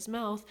roof of his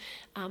mouth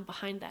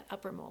behind that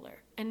upper molar.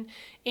 And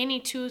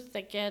any tooth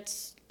that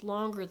gets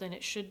longer than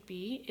it should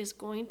be is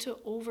going to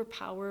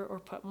overpower or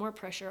put more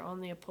pressure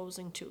on the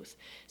opposing tooth.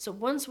 So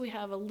once we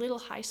have a little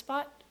high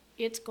spot,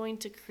 it's going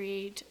to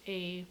create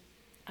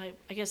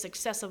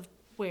excessive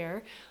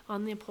wear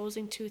on the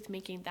opposing tooth,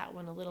 making that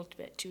one a little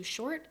bit too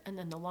short, and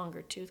then the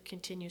longer tooth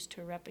continues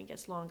to erect and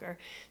gets longer.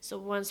 So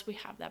once we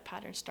have that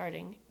pattern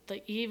starting,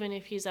 even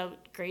if he's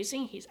out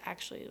grazing, he's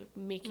actually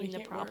making the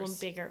problem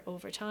bigger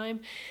over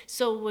time.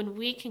 So when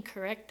we can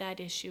correct that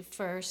issue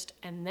first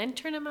and then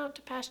turn him out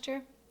to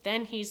pasture,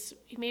 then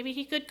maybe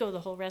he could go the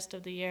whole rest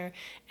of the year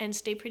and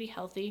stay pretty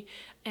healthy.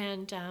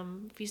 And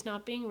if he's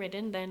not being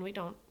ridden, then we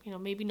don't,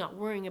 maybe not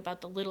worrying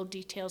about the little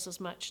details as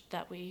much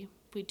that we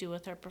do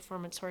with our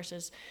performance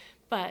horses.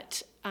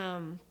 But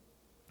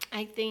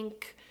I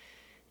think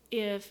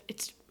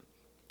it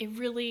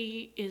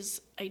really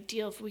is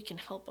ideal if we can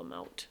help them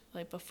out,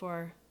 like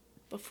before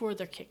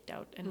they're kicked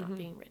out and not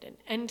being ridden.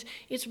 And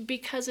it's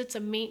because it's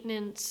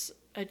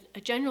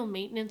a general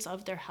maintenance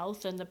of their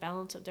health and the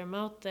balance of their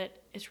mouth, that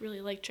it's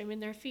really like trimming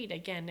their feet.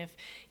 Again,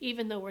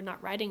 even though we're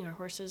not riding our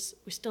horses,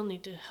 we still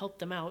need to help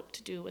them out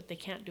to do what they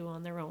can't do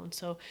on their own.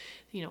 So,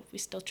 we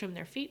still trim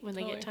their feet when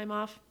they get time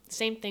off.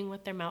 Same thing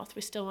with their mouth.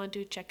 We still want to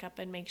do a checkup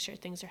and make sure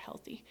things are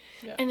healthy.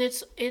 Yeah. And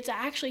it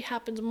actually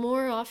happens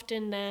more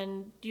often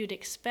than you'd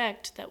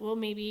expect, that we'll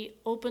maybe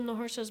open the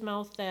horse's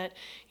mouth that,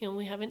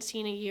 we haven't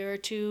seen a year or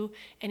two,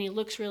 and he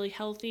looks really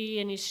healthy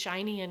and he's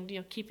shiny and,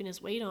 keeping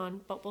his weight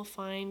on, but we'll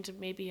find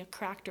maybe a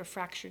cracked or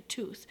fractured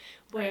tooth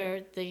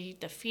where the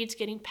feed's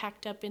getting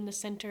packed up in the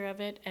center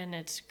of it, and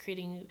it's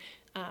creating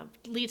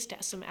leads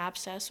to some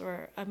abscess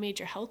or a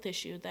major health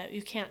issue that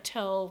you can't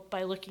tell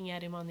by looking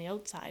at him on the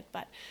outside.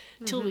 But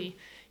till we,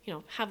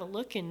 have a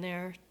look in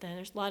there, then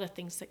there's a lot of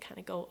things that kind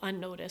of go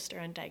unnoticed or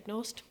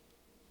undiagnosed.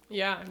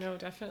 Yeah, no,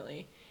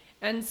 definitely.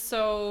 And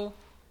so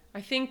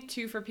I think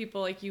too, for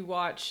people, like, you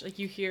watch, like,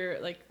 you hear,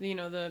 like,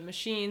 the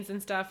machines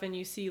and stuff, and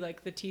you see,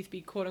 like, the teeth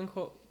be quote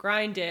unquote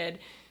grinded.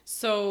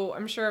 So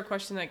I'm sure a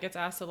question that gets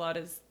asked a lot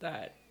is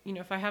that,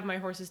 if I have my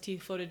horse's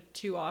teeth floated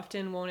too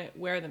often, won't it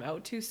wear them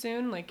out too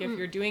soon? Like, if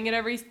you're doing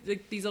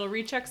it these little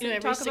rechecks that you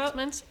every talk 6 about?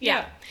 months?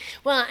 Yeah.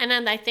 Well, and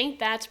then I think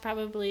that's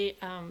probably,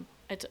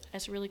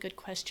 it's a really good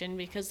question,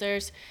 because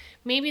there's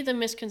maybe the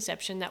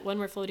misconception that when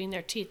we're floating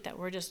their teeth, that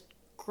we're just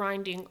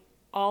grinding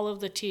all of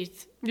the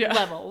teeth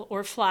level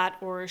or flat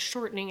or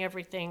shortening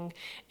everything,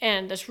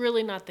 and that's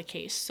really not the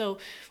case. So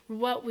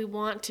what we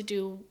want to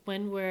do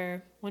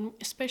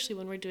especially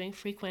when we're doing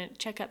frequent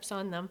checkups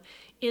on them,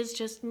 is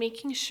just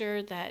making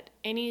sure that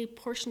any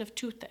portion of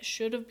tooth that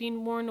should have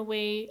been worn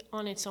away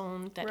on its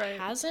own that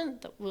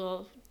hasn't,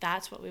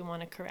 that's what we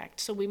want to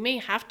correct. So we may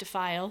have to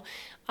file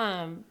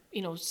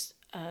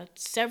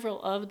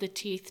several of the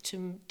teeth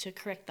to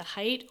correct the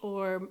height,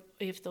 or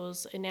if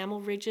those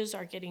enamel ridges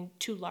are getting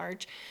too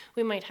large,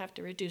 we might have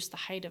to reduce the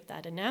height of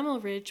that enamel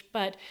ridge.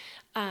 But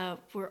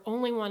we're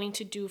only wanting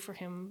to do for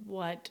him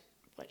what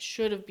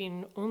should have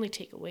been, only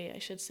take away, I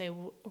should say,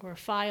 or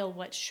file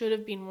what should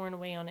have been worn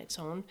away on its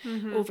own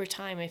over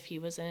time if he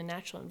was in a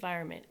natural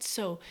environment.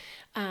 So,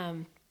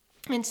 and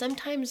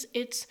sometimes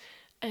it's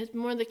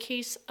more the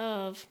case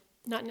of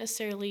not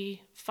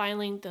necessarily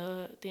filing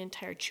the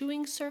entire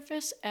chewing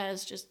surface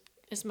as just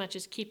as much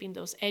as keeping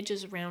those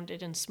edges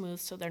rounded and smooth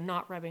so they're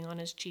not rubbing on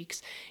his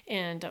cheeks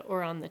and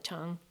or on the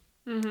tongue.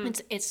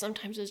 It's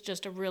sometimes it's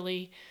just a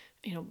really,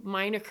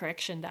 minor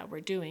correction that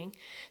we're doing.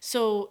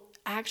 So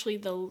actually,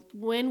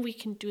 when we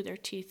can do their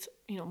teeth,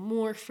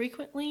 more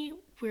frequently,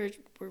 we're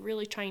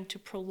really trying to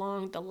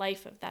prolong the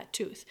life of that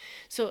tooth.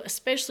 So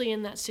especially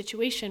in that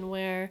situation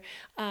where,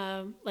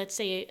 let's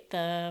say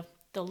a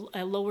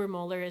lower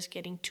molar is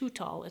getting too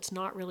tall, it's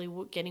not really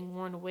getting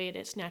worn away at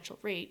its natural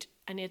rate,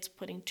 and it's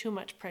putting too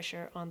much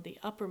pressure on the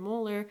upper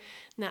molar.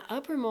 And that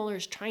upper molar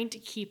is trying to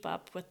keep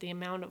up with the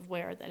amount of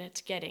wear that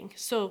it's getting.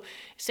 So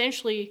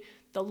essentially,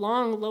 the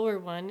long lower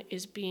one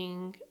is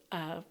being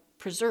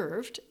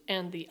preserved,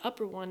 and the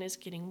upper one is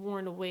getting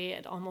worn away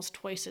at almost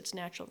twice its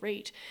natural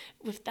rate.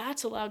 If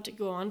that's allowed to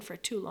go on for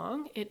too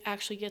long, it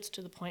actually gets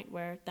to the point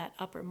where that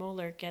upper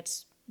molar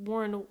gets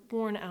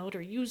worn out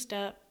or used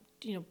up,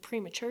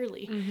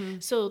 prematurely.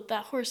 So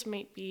that horse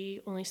might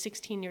be only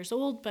 16 years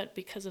old, but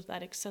because of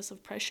that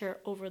excessive pressure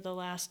over the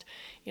last,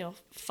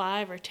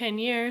 5 or 10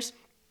 years,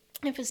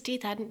 if his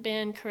teeth hadn't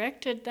been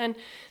corrected, then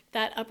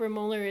that upper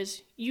molar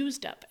is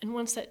used up. And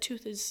once that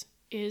tooth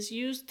is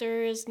used,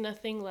 there is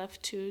nothing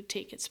left to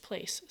take its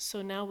place.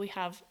 So now we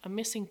have a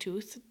missing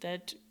tooth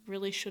that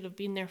really should have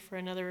been there for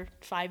another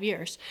 5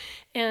 years.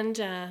 And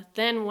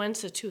then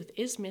once a tooth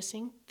is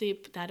missing,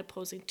 that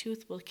opposing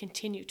tooth will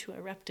continue to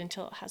erupt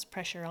until it has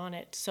pressure on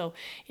it. So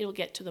it'll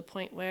get to the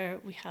point where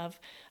we have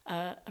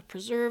a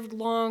preserved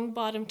long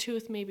bottom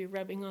tooth maybe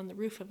rubbing on the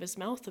roof of his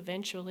mouth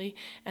eventually,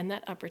 and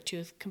that upper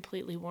tooth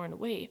completely worn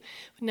away.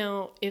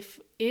 Now, if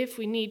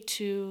we need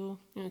to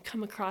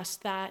come across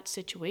that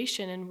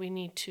situation and we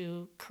need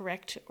to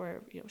correct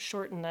or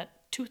shorten that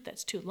tooth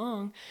that's too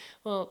long,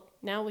 well,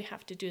 now we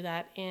have to do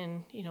that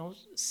in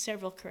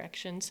several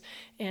corrections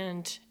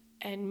and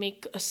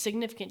make a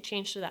significant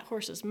change to that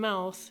horse's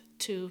mouth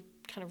to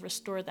kind of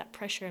restore that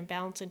pressure and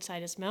balance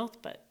inside his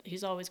mouth, but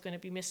he's always going to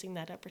be missing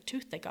that upper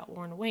tooth that got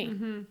worn away.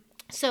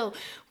 So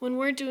when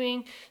we're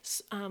doing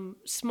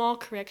small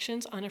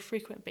corrections on a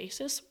frequent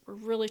basis, we're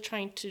really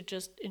trying to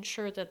just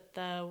ensure that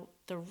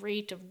the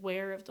rate of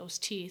wear of those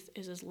teeth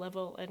is as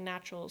level and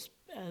natural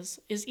as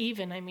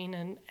even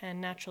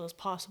and natural as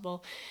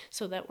possible,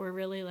 so that we're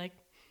really like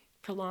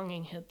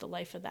prolonging the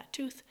life of that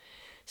tooth.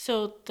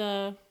 So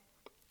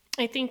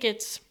I think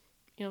it's,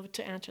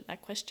 to answer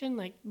that question,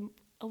 like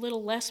a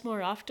little less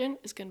more often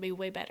is going to be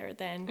way better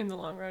than in the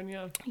long run.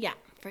 Yeah,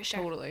 for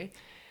sure. Totally.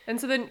 And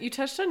so then you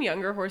touched on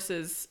younger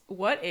horses.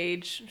 What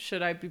age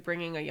should I be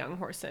bringing a young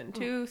horse in?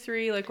 2,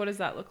 3? Like, what does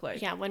that look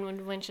like? Yeah.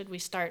 When should we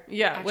start?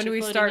 Yeah. When do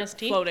we start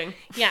floating?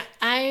 Yeah.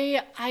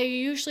 I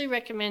usually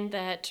recommend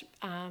that,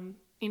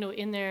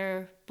 in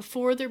there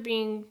before they're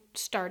being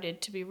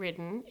started to be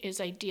ridden is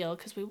ideal,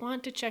 because we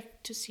want to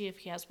check to see if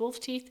he has wolf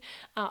teeth.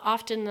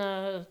 Often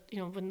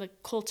when the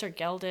colts are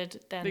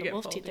gelded, then the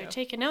wolf teeth are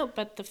taken out,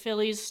 but the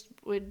fillies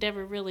would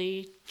never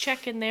really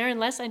check in there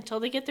until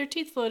they get their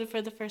teeth floated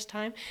for the first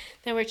time.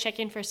 Then we're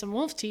checking for some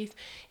wolf teeth,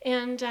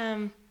 and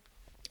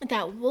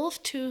that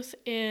wolf tooth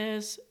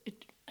it's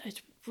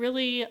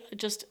really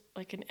just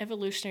like an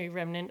evolutionary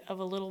remnant of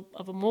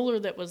a molar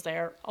that was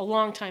there a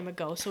long time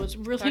ago. So it's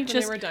really Back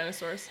when they were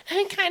dinosaurs.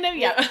 Kind of,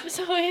 yeah.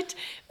 So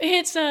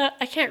it's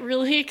I can't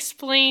really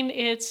explain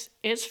its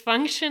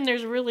function.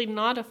 There's really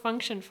not a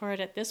function for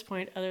it at this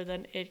point, other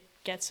than it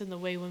gets in the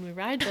way when we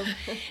ride them.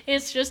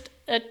 It's just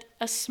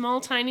a small,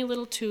 tiny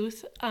little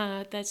tooth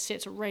that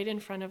sits right in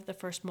front of the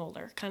first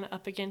molar, kind of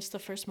up against the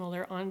first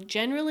molar,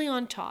 generally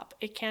on top.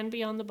 It can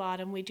be on the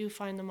bottom. We do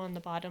find them on the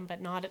bottom,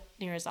 but not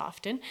near as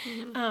often.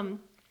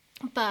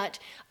 But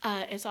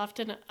it's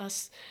often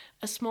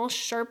a small,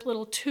 sharp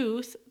little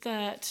tooth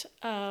that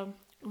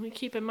we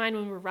keep in mind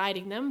when we're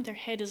riding them. Their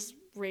head is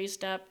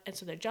raised up, and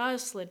so their jaw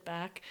is slid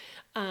back.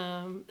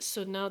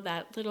 So now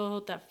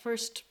that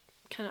first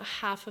kind of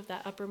half of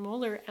that upper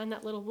molar and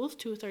that little wolf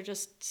tooth are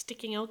just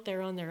sticking out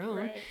there on their own.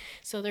 Right.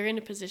 So they're in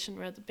a position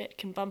where the bit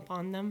can bump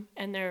on them,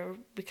 and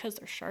because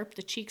they're sharp,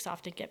 the cheeks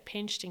often get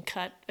pinched and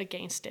cut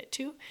against it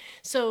too.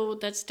 So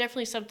that's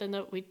definitely something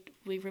that we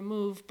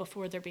remove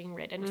before they're being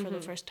ridden for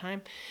the first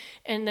time.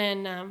 And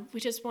then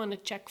we just want to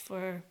check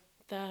for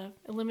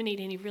eliminate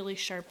any really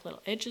sharp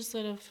little edges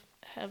that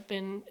have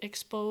been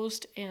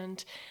exposed,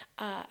 and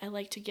I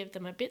like to give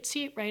them a bit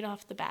seat right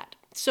off the bat.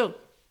 So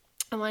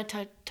I want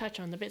to touch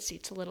on the bit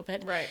seats a little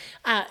bit. Right.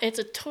 It's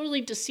a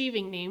totally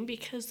deceiving name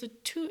because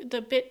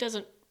the bit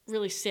doesn't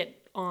really sit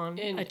on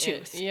a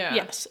tooth. Yeah.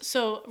 Yes.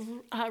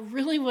 So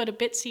really what a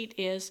bit seat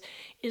is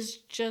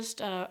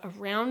just a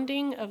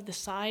rounding of the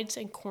sides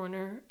and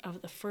corner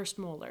of the first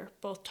molar,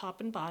 both top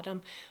and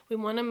bottom. We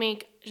want to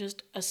make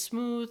just a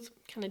smooth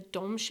kind of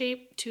dome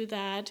shape to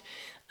that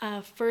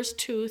first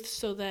tooth,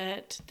 so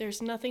that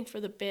there's nothing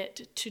for the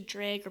bit to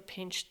drag or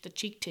pinch the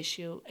cheek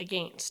tissue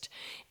against.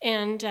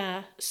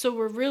 And so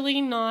we're really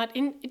not,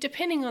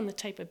 depending on the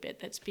type of bit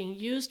that's being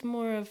used,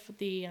 more of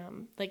the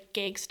like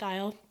gag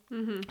style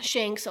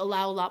Shanks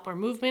allow a lot more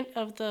movement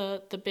of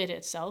the bit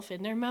itself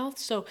in their mouth.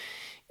 So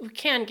we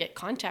can get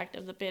contact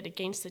of the bit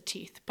against the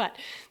teeth, but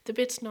the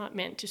bit's not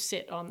meant to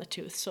sit on the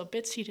tooth. So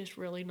bit seat is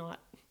really not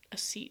a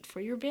seat for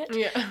your bit.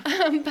 Yeah.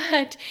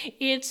 But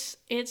it's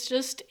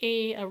just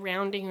a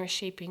rounding or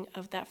shaping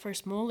of that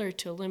first molar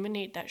to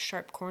eliminate that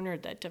sharp corner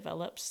that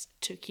develops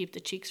to keep the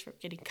cheeks from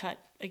getting cut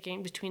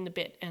again between the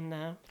bit and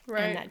the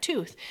and that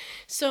tooth.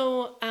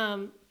 So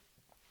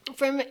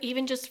from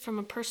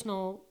a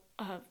personal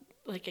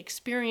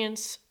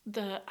experience,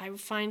 I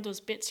find those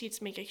bit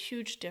seats make a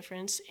huge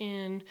difference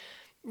in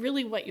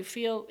really what you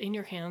feel in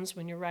your hands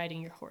when you're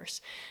riding your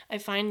horse. I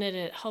find that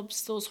it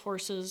helps those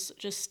horses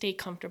just stay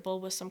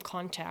comfortable with some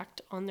contact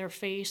on their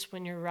face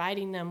when you're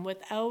riding them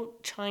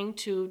without trying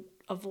to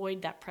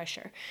avoid that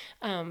pressure.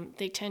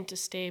 They tend to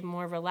stay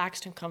more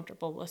relaxed and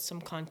comfortable with some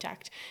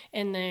contact,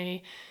 and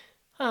they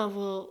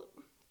will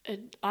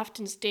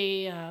often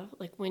stay,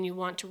 like when you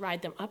want to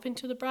ride them up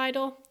into the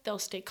bridle, they'll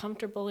stay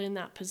comfortable in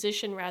that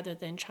position rather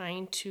than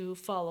trying to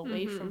fall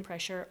away from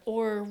pressure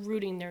or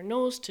rooting their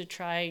nose to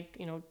try,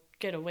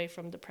 get away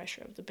from the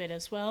pressure of the bit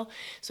as well.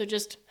 So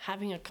just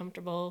having a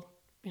comfortable,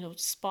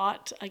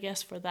 spot, I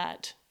guess, for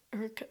that,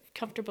 or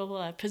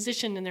comfortable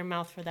position in their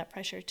mouth for that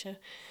pressure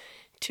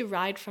to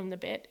ride from the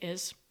bit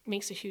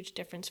makes a huge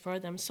difference for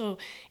them. So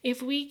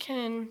if we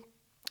can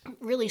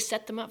really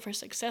set them up for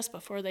success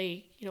before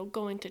they,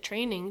 go into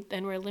training,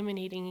 then we're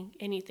eliminating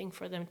anything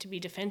for them to be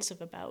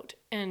defensive about.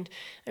 And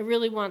I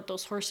really want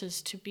those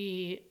horses to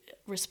be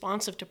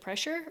responsive to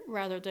pressure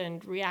rather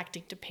than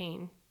reacting to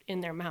pain in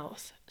their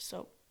mouth.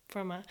 So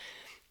from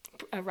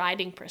a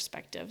riding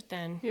perspective,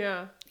 then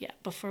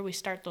before we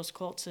start those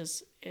colts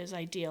is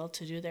ideal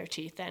to do their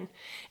teeth.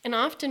 And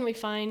often we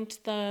find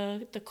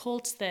the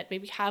colts that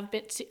maybe have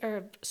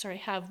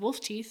have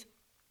wolf teeth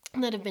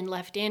that have been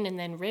left in and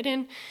then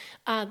ridden,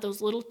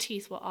 those little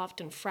teeth will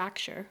often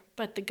fracture,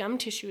 but the gum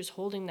tissue is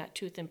holding that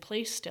tooth in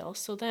place still.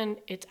 So then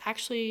it's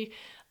actually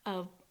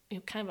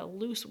kind of a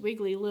loose,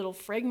 wiggly little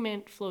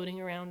fragment floating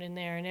around in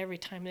there, and every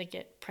time they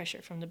get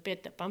pressure from the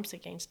bit that bumps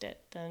against it,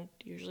 then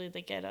usually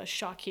they get a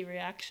shocky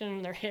reaction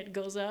and their head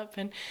goes up,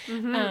 and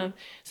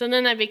so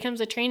then that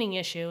becomes a training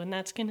issue, and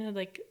that's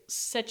gonna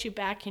set you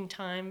back in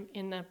time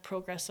in the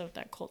progress of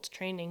that colt's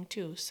training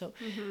too. So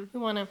we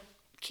want to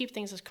keep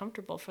things as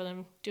comfortable for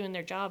them doing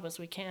their job as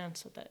we can,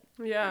 so that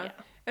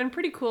and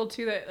pretty cool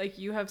too that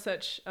you have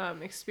such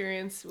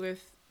experience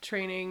with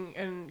training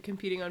and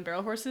competing on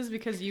barrel horses,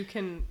 because you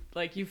can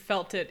you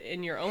felt it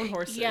in your own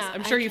horses.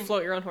 I'm sure you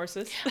float your own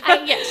horses.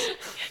 Yes.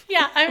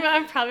 Yeah,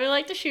 I'm probably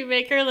like the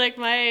shoemaker. Like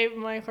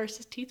my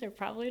horse's teeth are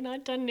probably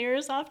not done near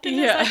as often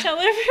as I tell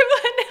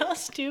everyone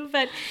else to,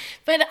 but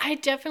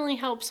it definitely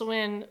helps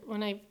when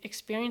I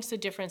experience the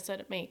difference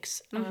that it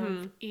makes,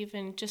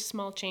 even just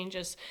small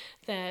changes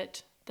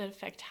that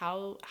affect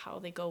how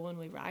they go when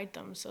we ride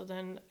them. So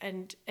then,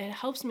 and it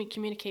helps me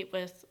communicate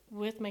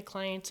with my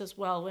clients as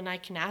well, when I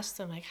can ask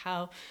them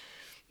how,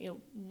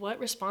 what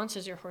response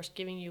is your horse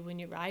giving you when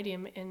you ride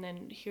him, and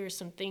then here's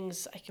some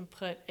things I can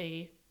put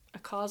a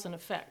cause and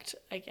effect,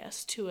 I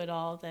guess, to it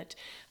all, that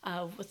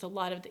with a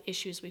lot of the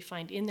issues we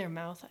find in their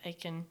mouth, I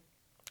can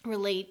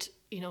relate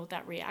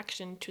that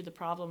reaction to the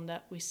problem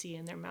that we see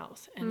in their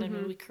mouth, and then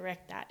when we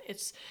correct that,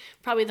 it's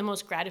probably the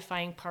most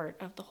gratifying part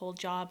of the whole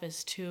job,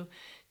 is to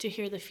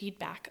hear the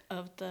feedback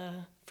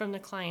from the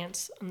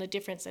clients on the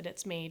difference that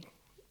it's made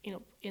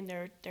in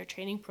their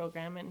training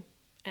program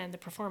and the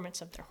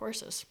performance of their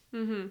horses.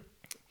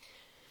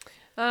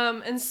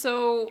 And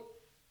so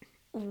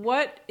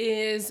what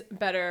is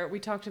better? We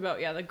talked about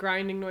the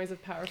grinding noise of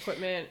power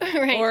equipment,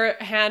 right, or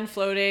hand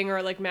floating,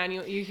 or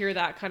manual. You hear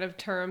that kind of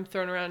term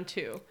thrown around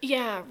too.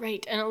 Yeah,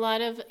 right. And a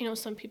lot of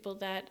some people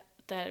that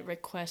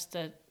request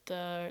that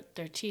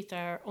their teeth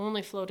are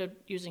only floated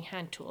using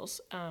hand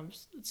tools.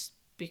 It's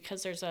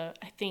because there's I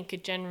think a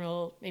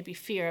general maybe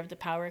fear of the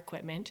power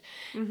equipment,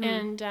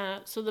 and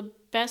so the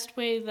best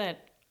way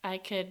that I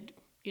could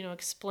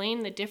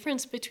explain the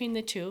difference between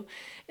the two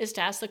is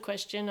to ask the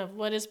question of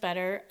what is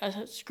better,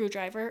 a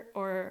screwdriver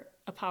or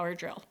a power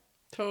drill.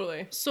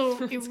 Totally. So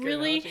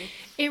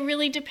it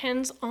really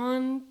depends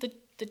on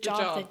the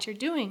job that you're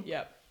doing.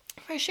 Yep.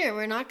 For sure,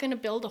 we're not going to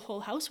build a whole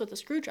house with a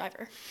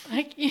screwdriver.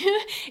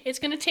 It's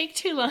going to take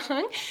too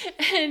long,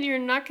 and you're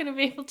not going to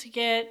be able to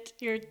get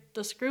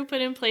the screw put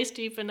in place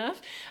deep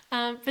enough.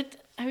 But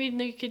I mean,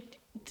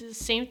 the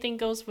same thing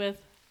goes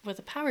with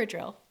a power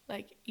drill.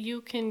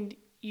 You can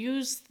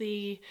use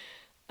the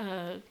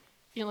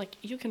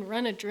you can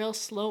run a drill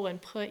slow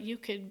and you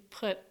could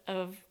put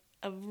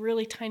a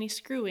really tiny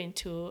screw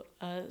into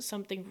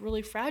something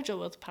really fragile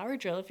with a power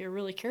drill if you're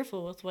really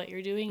careful with what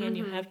you're doing and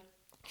you have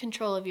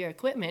control of your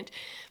equipment.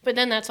 But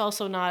then that's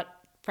also not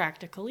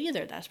practical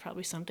either. That's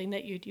probably something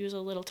that you'd use a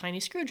little tiny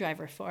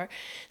screwdriver for.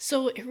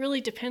 So it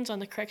really depends on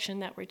the correction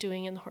that we're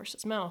doing in the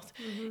horse's mouth.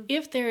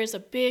 If there is a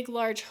big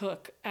large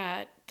hook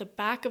at the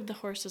back of the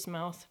horse's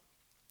mouth,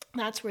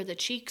 That's where the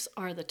cheeks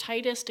are the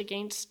tightest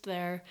against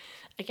the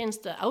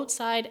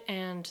outside,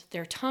 and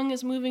their tongue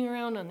is moving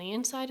around on the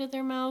inside of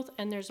their mouth,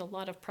 and there's a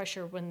lot of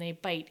pressure when they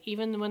bite.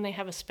 Even when they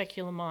have a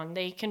speculum on,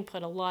 they can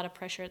put a lot of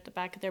pressure at the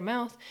back of their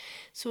mouth.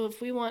 So if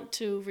we want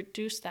to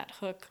reduce that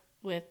hook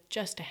with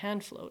just a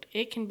hand float,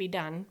 it can be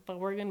done, but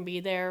we're going to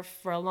be there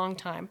for a long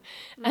time.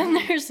 And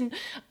there's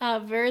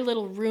very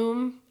little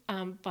room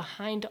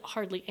behind,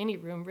 hardly any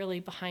room really,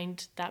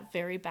 behind that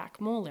very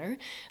back molar.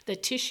 The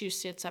tissue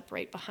sits up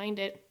right behind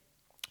it.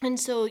 And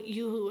so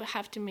you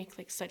have to make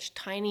like such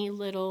tiny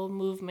little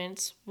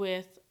movements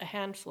with a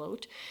hand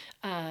float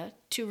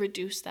to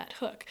reduce that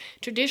hook.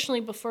 Traditionally,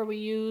 before we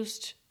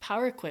used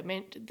power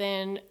equipment,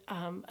 then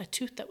a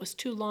tooth that was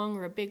too long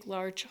or a big,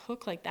 large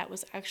hook like that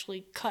was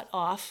actually cut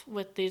off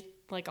with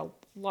like a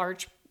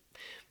large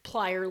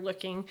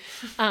plier-looking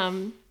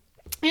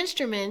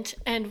instrument,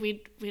 and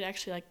we'd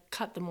actually like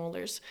cut the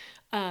molars,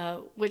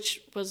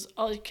 which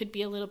could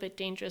be a little bit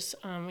dangerous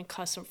and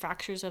cause some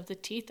fractures of the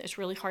teeth. It's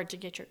really hard to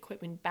get your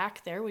equipment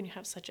back there when you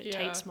have such a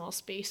tight, small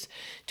space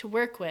to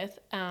work with.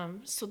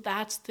 So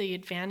that's the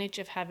advantage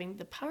of having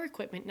the power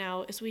equipment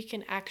now, is we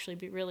can actually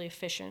be really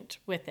efficient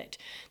with it.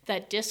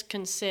 That disc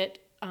can sit,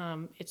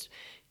 it's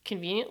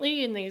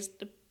conveniently, and there's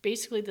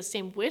basically the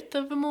same width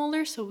of a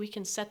molar, so we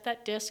can set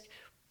that disc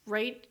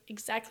right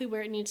exactly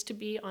where it needs to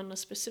be on a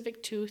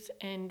specific tooth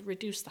and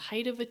reduce the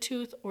height of a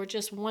tooth or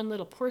just one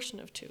little portion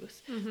of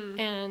tooth.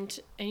 And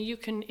you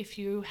can, if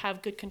you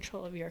have good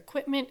control of your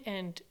equipment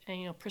and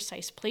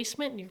precise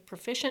placement and you're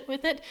proficient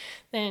with it,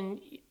 then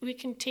we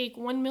can take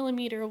 1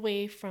 millimeter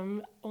away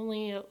from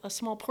only a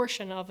small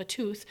portion of a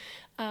tooth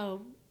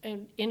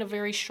in a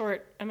very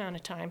short amount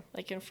of time,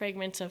 like in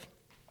fragments of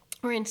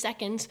or in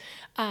seconds,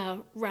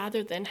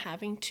 rather than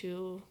having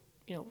to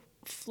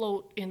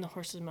float in the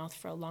horse's mouth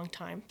for a long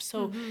time.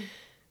 So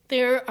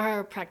there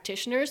are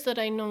practitioners that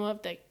I know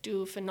of that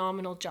do a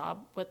phenomenal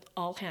job with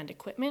all hand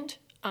equipment,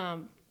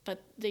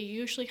 but they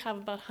usually have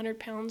about 100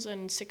 pounds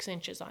and 6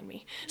 inches on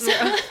me. So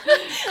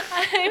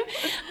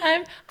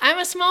I'm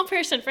a small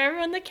person. For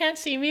everyone that can't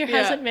see me or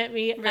hasn't met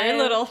me, very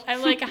little.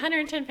 I'm like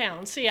 110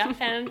 pounds,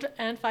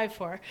 and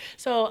 5'4".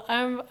 So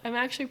I'm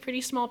actually a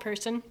pretty small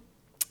person,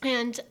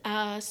 and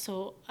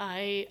so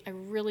I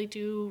really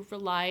do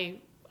rely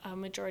a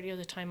majority of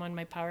the time on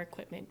my power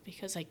equipment,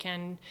 because I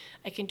can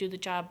do the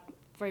job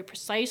very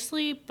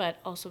precisely but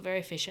also very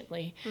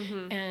efficiently.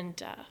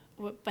 And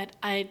but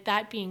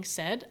that being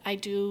said, I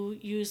do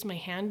use my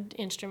hand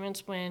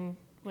instruments when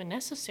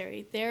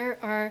necessary. There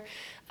are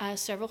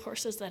several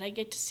horses that I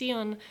get to see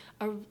on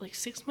a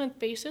 6-month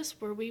basis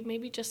where we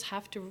maybe just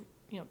have to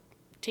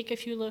take a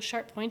few little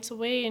sharp points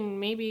away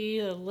and maybe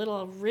a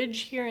little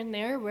ridge here and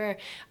there where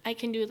I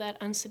can do that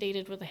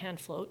unsedated with a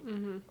hand float.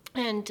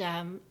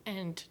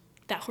 And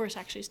that horse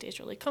actually stays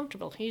really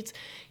comfortable.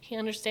 He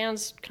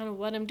understands kind of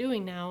what I'm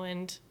doing now,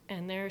 and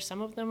there are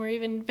some of them are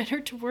even better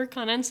to work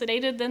on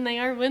unsedated than they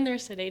are when they're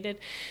sedated.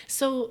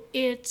 So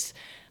it's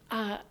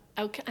I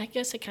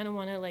guess I kind of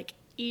want to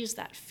ease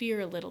that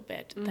fear a little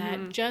bit,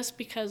 that just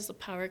because the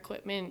power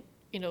equipment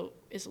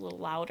is a little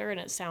louder and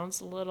it sounds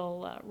a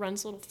little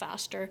runs a little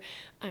faster,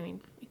 I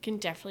mean, you can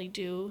definitely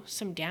do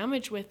some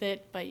damage with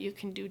it, but you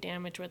can do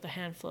damage with a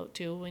hand float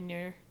too when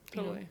you're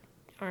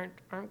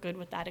aren't good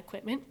with that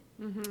equipment.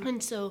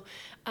 And so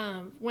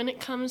when it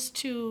comes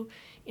to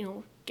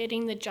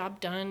getting the job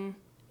done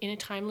in a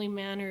timely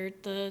manner,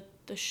 the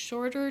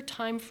shorter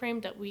time frame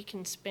that we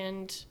can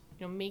spend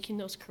making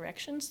those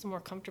corrections, the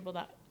more comfortable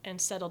that and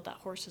settled that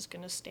horse is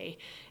going to stay.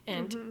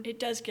 And it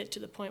does get to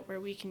the point where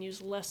we can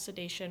use less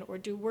sedation or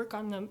do work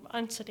on them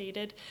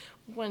unsedated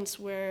once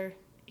we're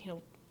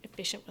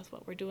efficient with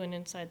what we're doing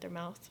inside their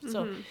mouth.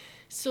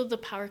 So the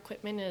power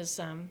equipment is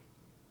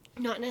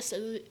not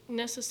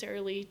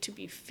necessarily to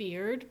be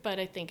feared, but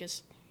I think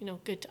is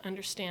good to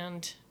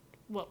understand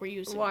what we're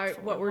using,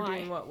 what we're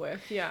doing what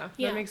with. Yeah,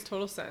 that makes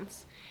total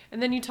sense.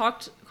 And then you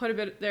talked quite a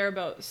bit there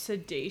about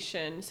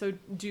sedation. So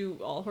do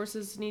all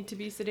horses need to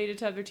be sedated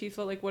to have their teeth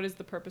float? What is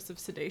the purpose of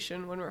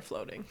sedation when we're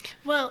floating?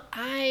 Well,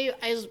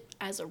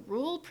 as a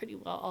rule, pretty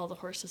well all the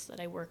horses that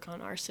I work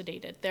on are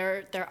sedated.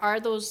 There are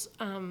those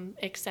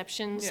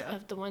exceptions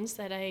of the ones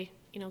that I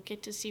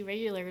get to see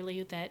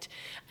regularly. That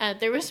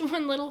there was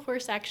one little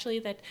horse actually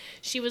that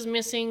she was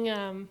missing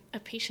a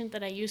patient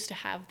that I used to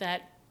have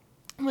that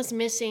was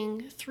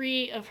missing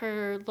 3 of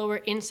her lower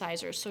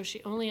incisors, so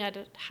she only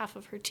had half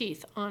of her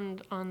teeth on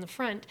the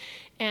front,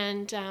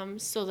 and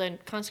so then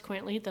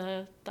consequently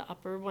the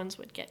upper ones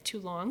would get too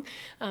long.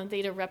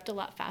 They'd erupt a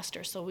lot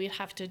faster, so we'd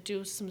have to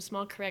do some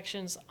small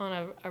corrections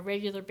on a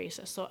regular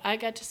basis. So I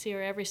got to see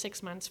her every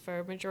 6 months for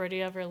a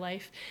majority of her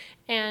life,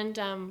 and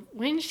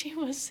when she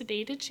was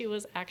sedated, she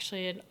was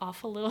actually an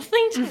awful little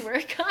thing to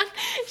work on.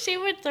 She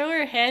would throw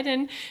her head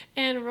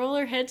and roll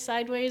her head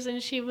sideways,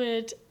 and she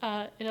would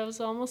it was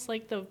almost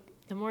like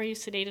the more you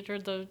sedated her,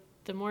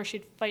 the more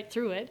she'd fight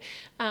through it.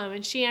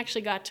 And she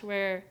actually got to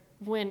where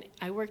when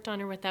I worked on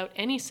her without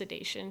any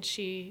sedation,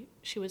 she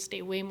would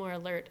stay way more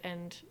alert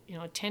and, you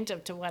know,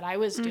 attentive to what I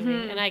was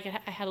doing, and I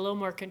had a little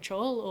more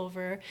control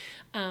over.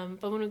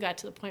 But when we got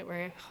to the point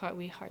where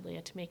we hardly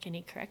had to make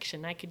any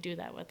correction, I could do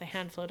that with the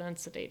hand float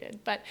unsedated.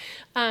 But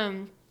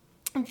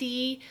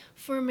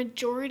for a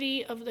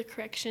majority of the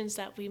corrections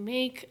that we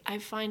make, I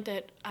find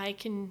that I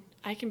can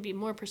be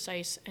more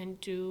precise and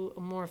do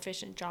a more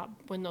efficient job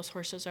when those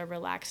horses are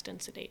relaxed and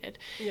sedated.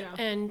 Yeah.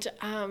 And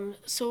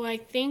so I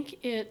think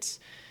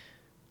it's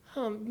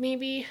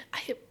maybe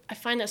I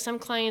find that some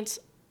clients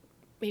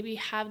maybe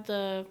have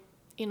the,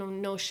 you know,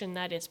 notion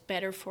that it's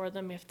better for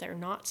them if they're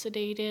not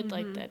sedated,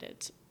 like that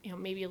it's, you know,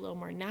 maybe a little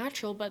more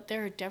natural. But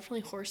there are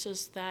definitely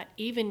horses that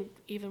even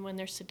when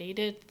they're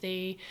sedated,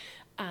 they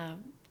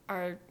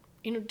are,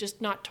 you know,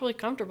 just not totally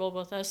comfortable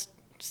with us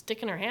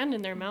sticking our hand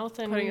in their mouth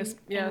and running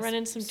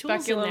some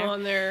tools in there.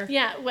 On their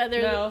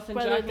whether mouth and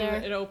whether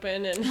jacking it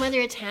open, and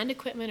whether it's hand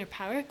equipment or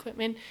power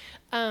equipment,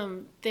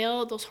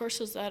 those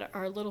horses that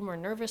are a little more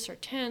nervous or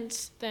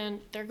tense,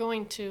 then they're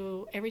going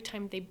to, every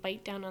time they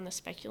bite down on the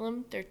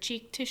speculum, their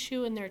cheek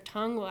tissue and their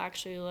tongue will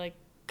actually like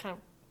kind of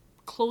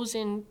close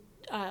in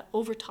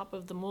over top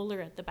of the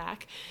molar at the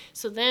back.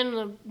 So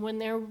then when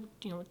they're,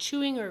 you know,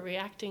 chewing or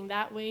reacting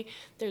that way,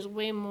 there's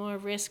way more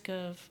risk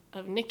of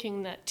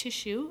nicking that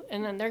tissue,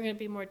 and then they're going to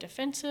be more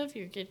defensive.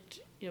 You get,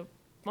 you know,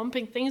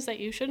 bumping things that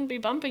you shouldn't be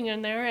bumping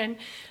in there, and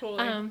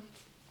totally.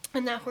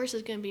 And that horse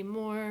is going to be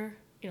more,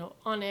 you know,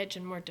 on edge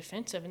and more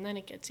defensive, and then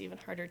it gets even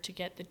harder to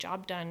get the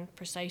job done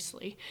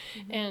precisely.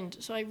 And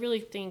so I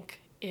really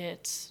think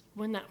it's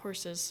when that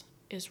horse is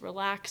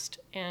relaxed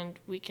and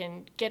we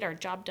can get our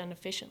job done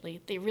efficiently.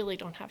 They really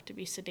don't have to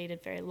be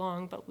sedated very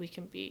long, but we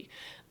can be,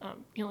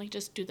 you know, like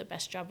just do the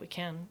best job we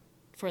can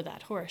for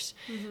that horse.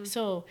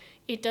 So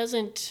those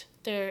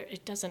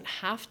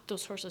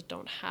horses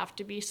don't have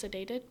to be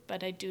sedated,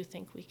 but I do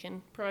think we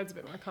can. Provides a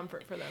bit more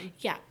comfort for them.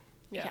 Yeah,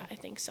 I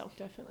think so.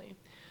 Definitely.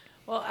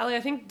 Well, Ali,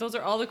 I think those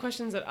are all the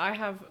questions that I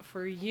have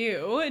for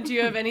you. Do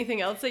you have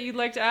anything else that you'd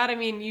like to add? I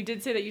mean, you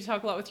did say that you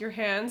talk a lot with your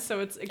hands,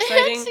 so it's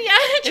exciting.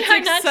 It's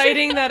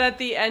exciting that at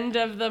the end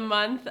of the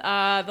month,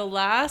 the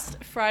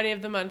last Friday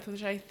of the month,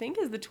 which I think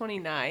is the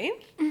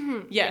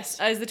 29th.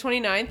 Yes, is the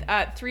 29th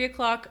at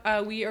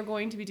 3:00. We are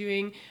going to be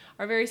doing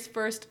our very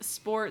first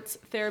sports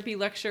therapy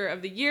lecture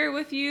of the year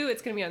with you.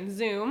 It's going to be on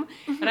Zoom,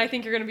 and I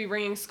think you're going to be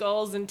ringing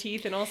skulls and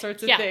teeth and all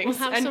sorts of things.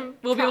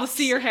 We'll be able to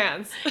see your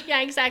hands.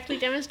 Yeah, exactly.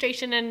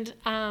 Demonstration, and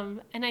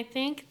I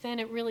think then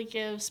it really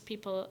gives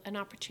people an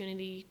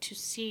opportunity to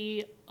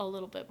see a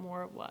little bit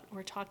more of what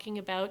we're talking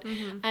about,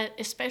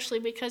 especially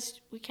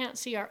because we can't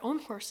see our own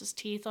horse's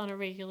teeth on a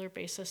regular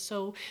basis.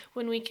 So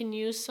when we can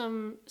use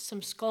some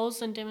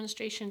skulls and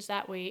demonstrations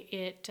that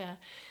way,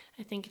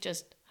 I think it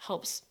just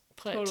helps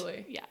put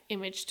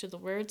image to the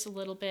words a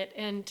little bit,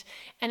 and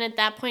at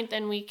that point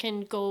then we can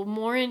go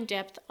more in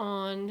depth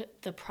on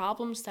the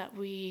problems that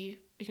we,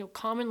 you know,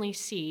 commonly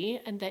see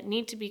and that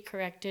need to be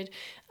corrected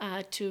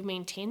to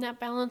maintain that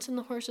balance in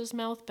the horse's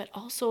mouth. But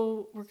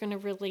also we're going to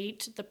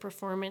relate the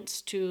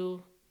performance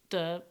to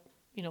the,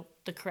 you know,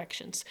 the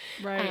corrections.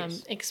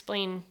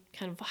 Explain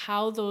kind of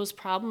how those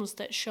problems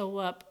that show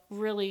up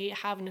really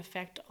have an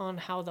effect on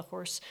how the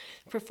horse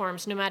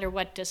performs, no matter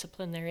what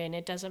discipline they're in.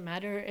 It doesn't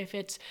matter if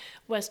it's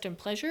Western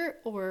pleasure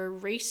or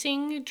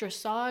racing,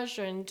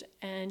 dressage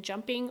and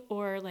jumping,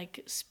 or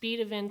like speed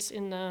events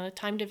in the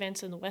timed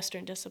events in the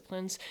Western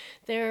disciplines.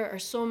 There are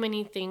so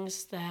many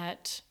things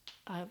that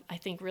I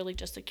think really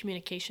just the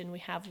communication we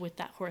have with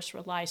that horse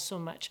relies so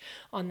much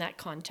on that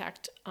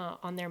contact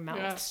on their mouth.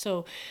 Yeah.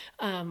 So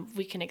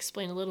we can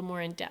explain a little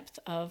more in depth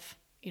of,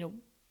 you know,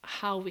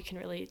 how we can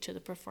relate to the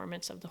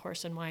performance of the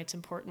horse and why it's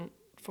important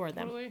for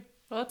them. Totally.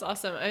 Well, that's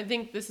awesome. I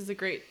think this is a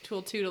great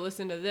tool too, to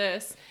listen to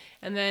this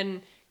and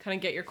then kind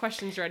of get your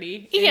questions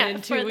ready. In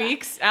 2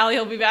 weeks, Ali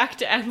will be back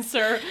to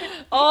answer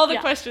all the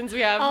questions we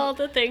have. All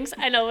the things.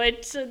 I know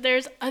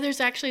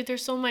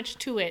there's so much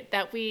to it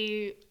that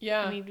we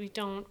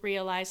don't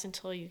realize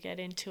until you get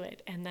into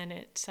it, and then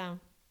it's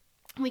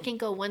we can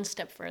go one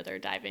step further,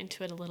 dive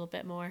into it a little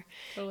bit more.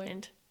 Totally.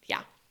 And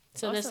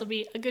so awesome. This will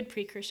be a good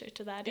precursor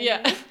to that. Anyway.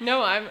 Yeah.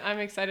 No, I'm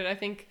excited. I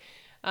think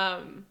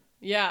now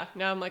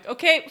I'm like,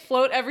 okay,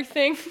 float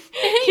everything.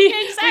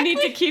 Exactly. We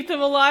need to keep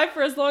them alive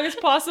for as long as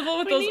possible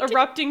with those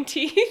erupting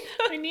teeth.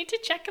 We need to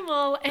check them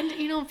all. And,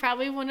 you know,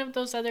 probably one of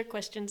those other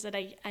questions that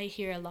I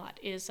hear a lot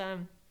is,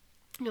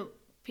 you know,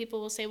 people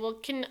will say, well,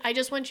 I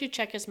just want you to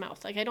check his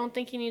mouth. Like, I don't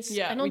think his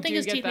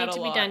teeth need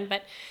to be done,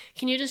 but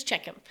can you just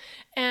check him?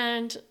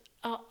 And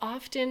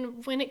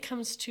often when it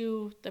comes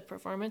to the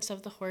performance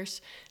of the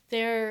horse,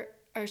 there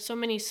are so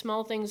many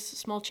small things,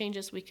 small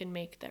changes we can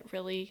make that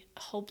really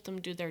help them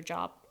do their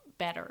job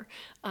better.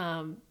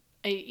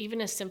 even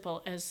as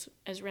simple as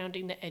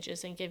rounding the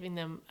edges and giving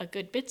them a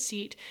good bit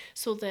seat,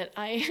 so that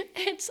I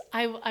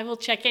will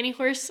check any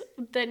horse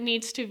that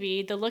needs to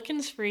be. The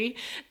look-in's free,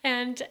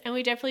 and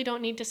we definitely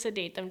don't need to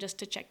sedate them just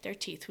to check their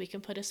teeth. We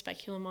can put a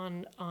speculum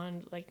on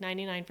like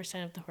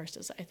 99% of the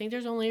horses. I think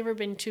there's only ever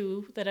been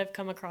 2 that I've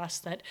come across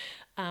that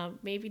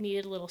maybe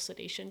needed a little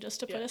sedation just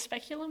to put a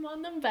speculum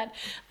on them. But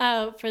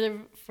for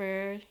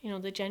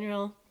the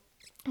general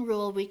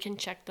rule, we can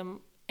check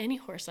them any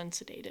horse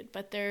unsedated,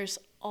 but there's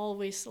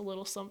always a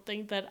little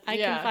something that I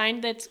can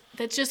find that's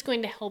just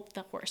going to help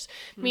the horse.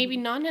 Maybe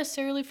not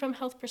necessarily from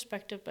health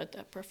perspective, but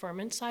the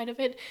performance side of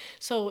it.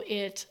 So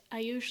I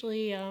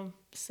usually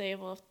say,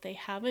 well, if they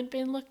haven't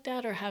been looked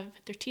at or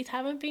their teeth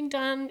haven't been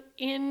done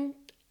in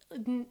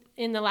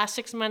the last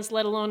 6 months,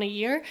 let alone a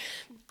year,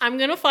 I'm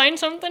gonna find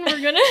something.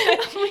 We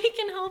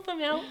can help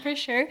them out for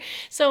sure.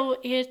 So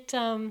it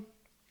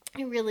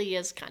really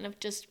is kind of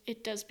just,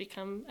 it does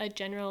become a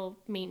general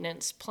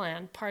maintenance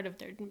plan, part of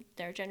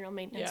their general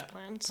maintenance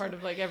plan. So, part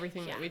of like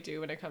everything that we do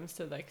when it comes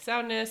to like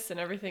soundness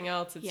and everything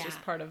else. It's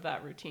just part of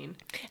that routine.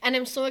 And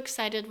I'm so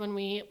excited when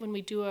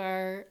we do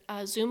our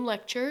Zoom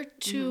lecture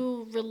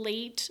to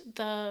relate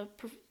the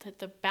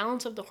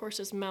balance of the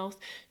horse's mouth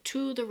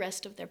to the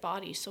rest of their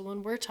body. So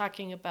when we're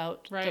talking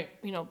about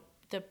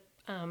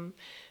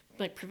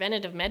like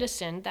preventative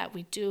medicine that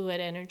we do at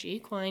Energy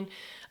Equine,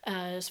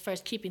 as far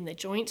as keeping the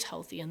joints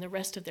healthy and the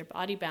rest of their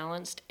body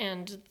balanced,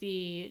 and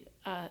the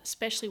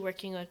especially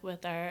working like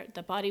with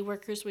the body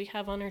workers we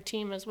have on our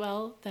team as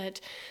well, that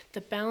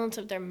the balance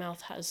of their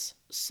mouth has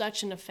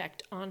such an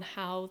effect on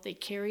how they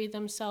carry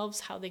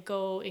themselves, how they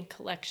go in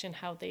collection,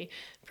 how they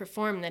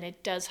perform, that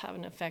it does have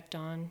an effect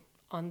on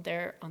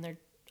their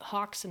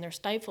hocks and their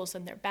stifles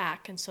and their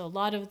back. And so a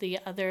lot of the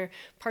other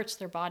parts of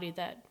their body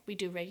that we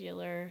do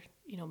regular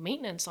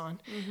maintenance on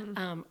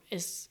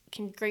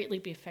can greatly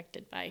be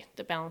affected by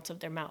the balance of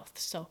their mouth.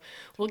 So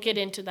we'll get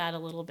into that a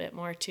little bit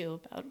more too,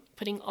 about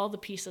putting all the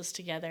pieces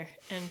together,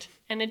 and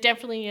it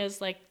definitely is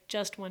like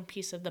just one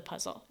piece of the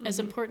puzzle. As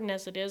important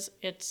as it is,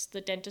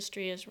 the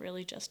dentistry is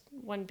really just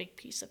one big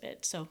piece of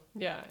it. So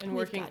and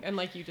working, and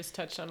like you just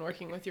touched on,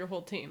 working with your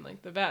whole team,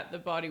 like the vet, the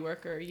body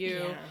worker,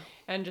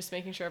 and just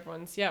making sure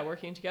everyone's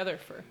working together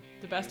for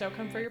the best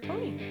outcome for your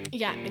pony.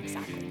 Yeah,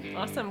 exactly.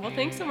 Awesome. Well,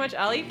 thanks so much,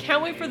 Ali.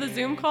 Can't wait for the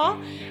Zoom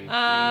call.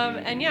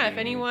 And if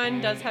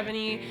anyone does have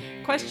any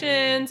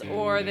questions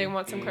or they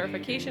want some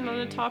clarification on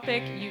a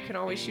topic, you can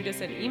always shoot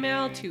us an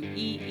email to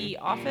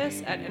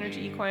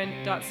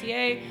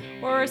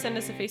eeoffice@energyequine.ca or send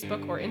us a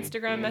Facebook or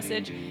Instagram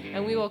message,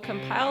 and we will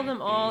compile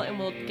them all and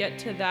we'll get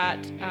to that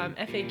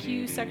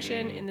FAQ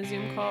section in the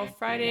Zoom call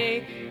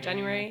Friday,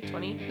 January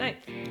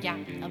 29th. Yeah,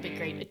 that'll be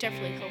great. It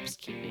definitely helps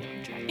keep me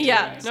on track.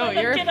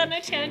 You're get on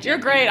a tangent. You're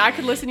great. I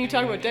could listen to you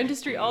talk about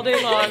dentistry all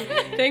day long.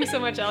 Thanks so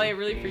much, Ali. I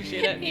really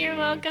appreciate it. You're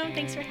welcome.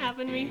 Thanks for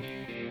having me.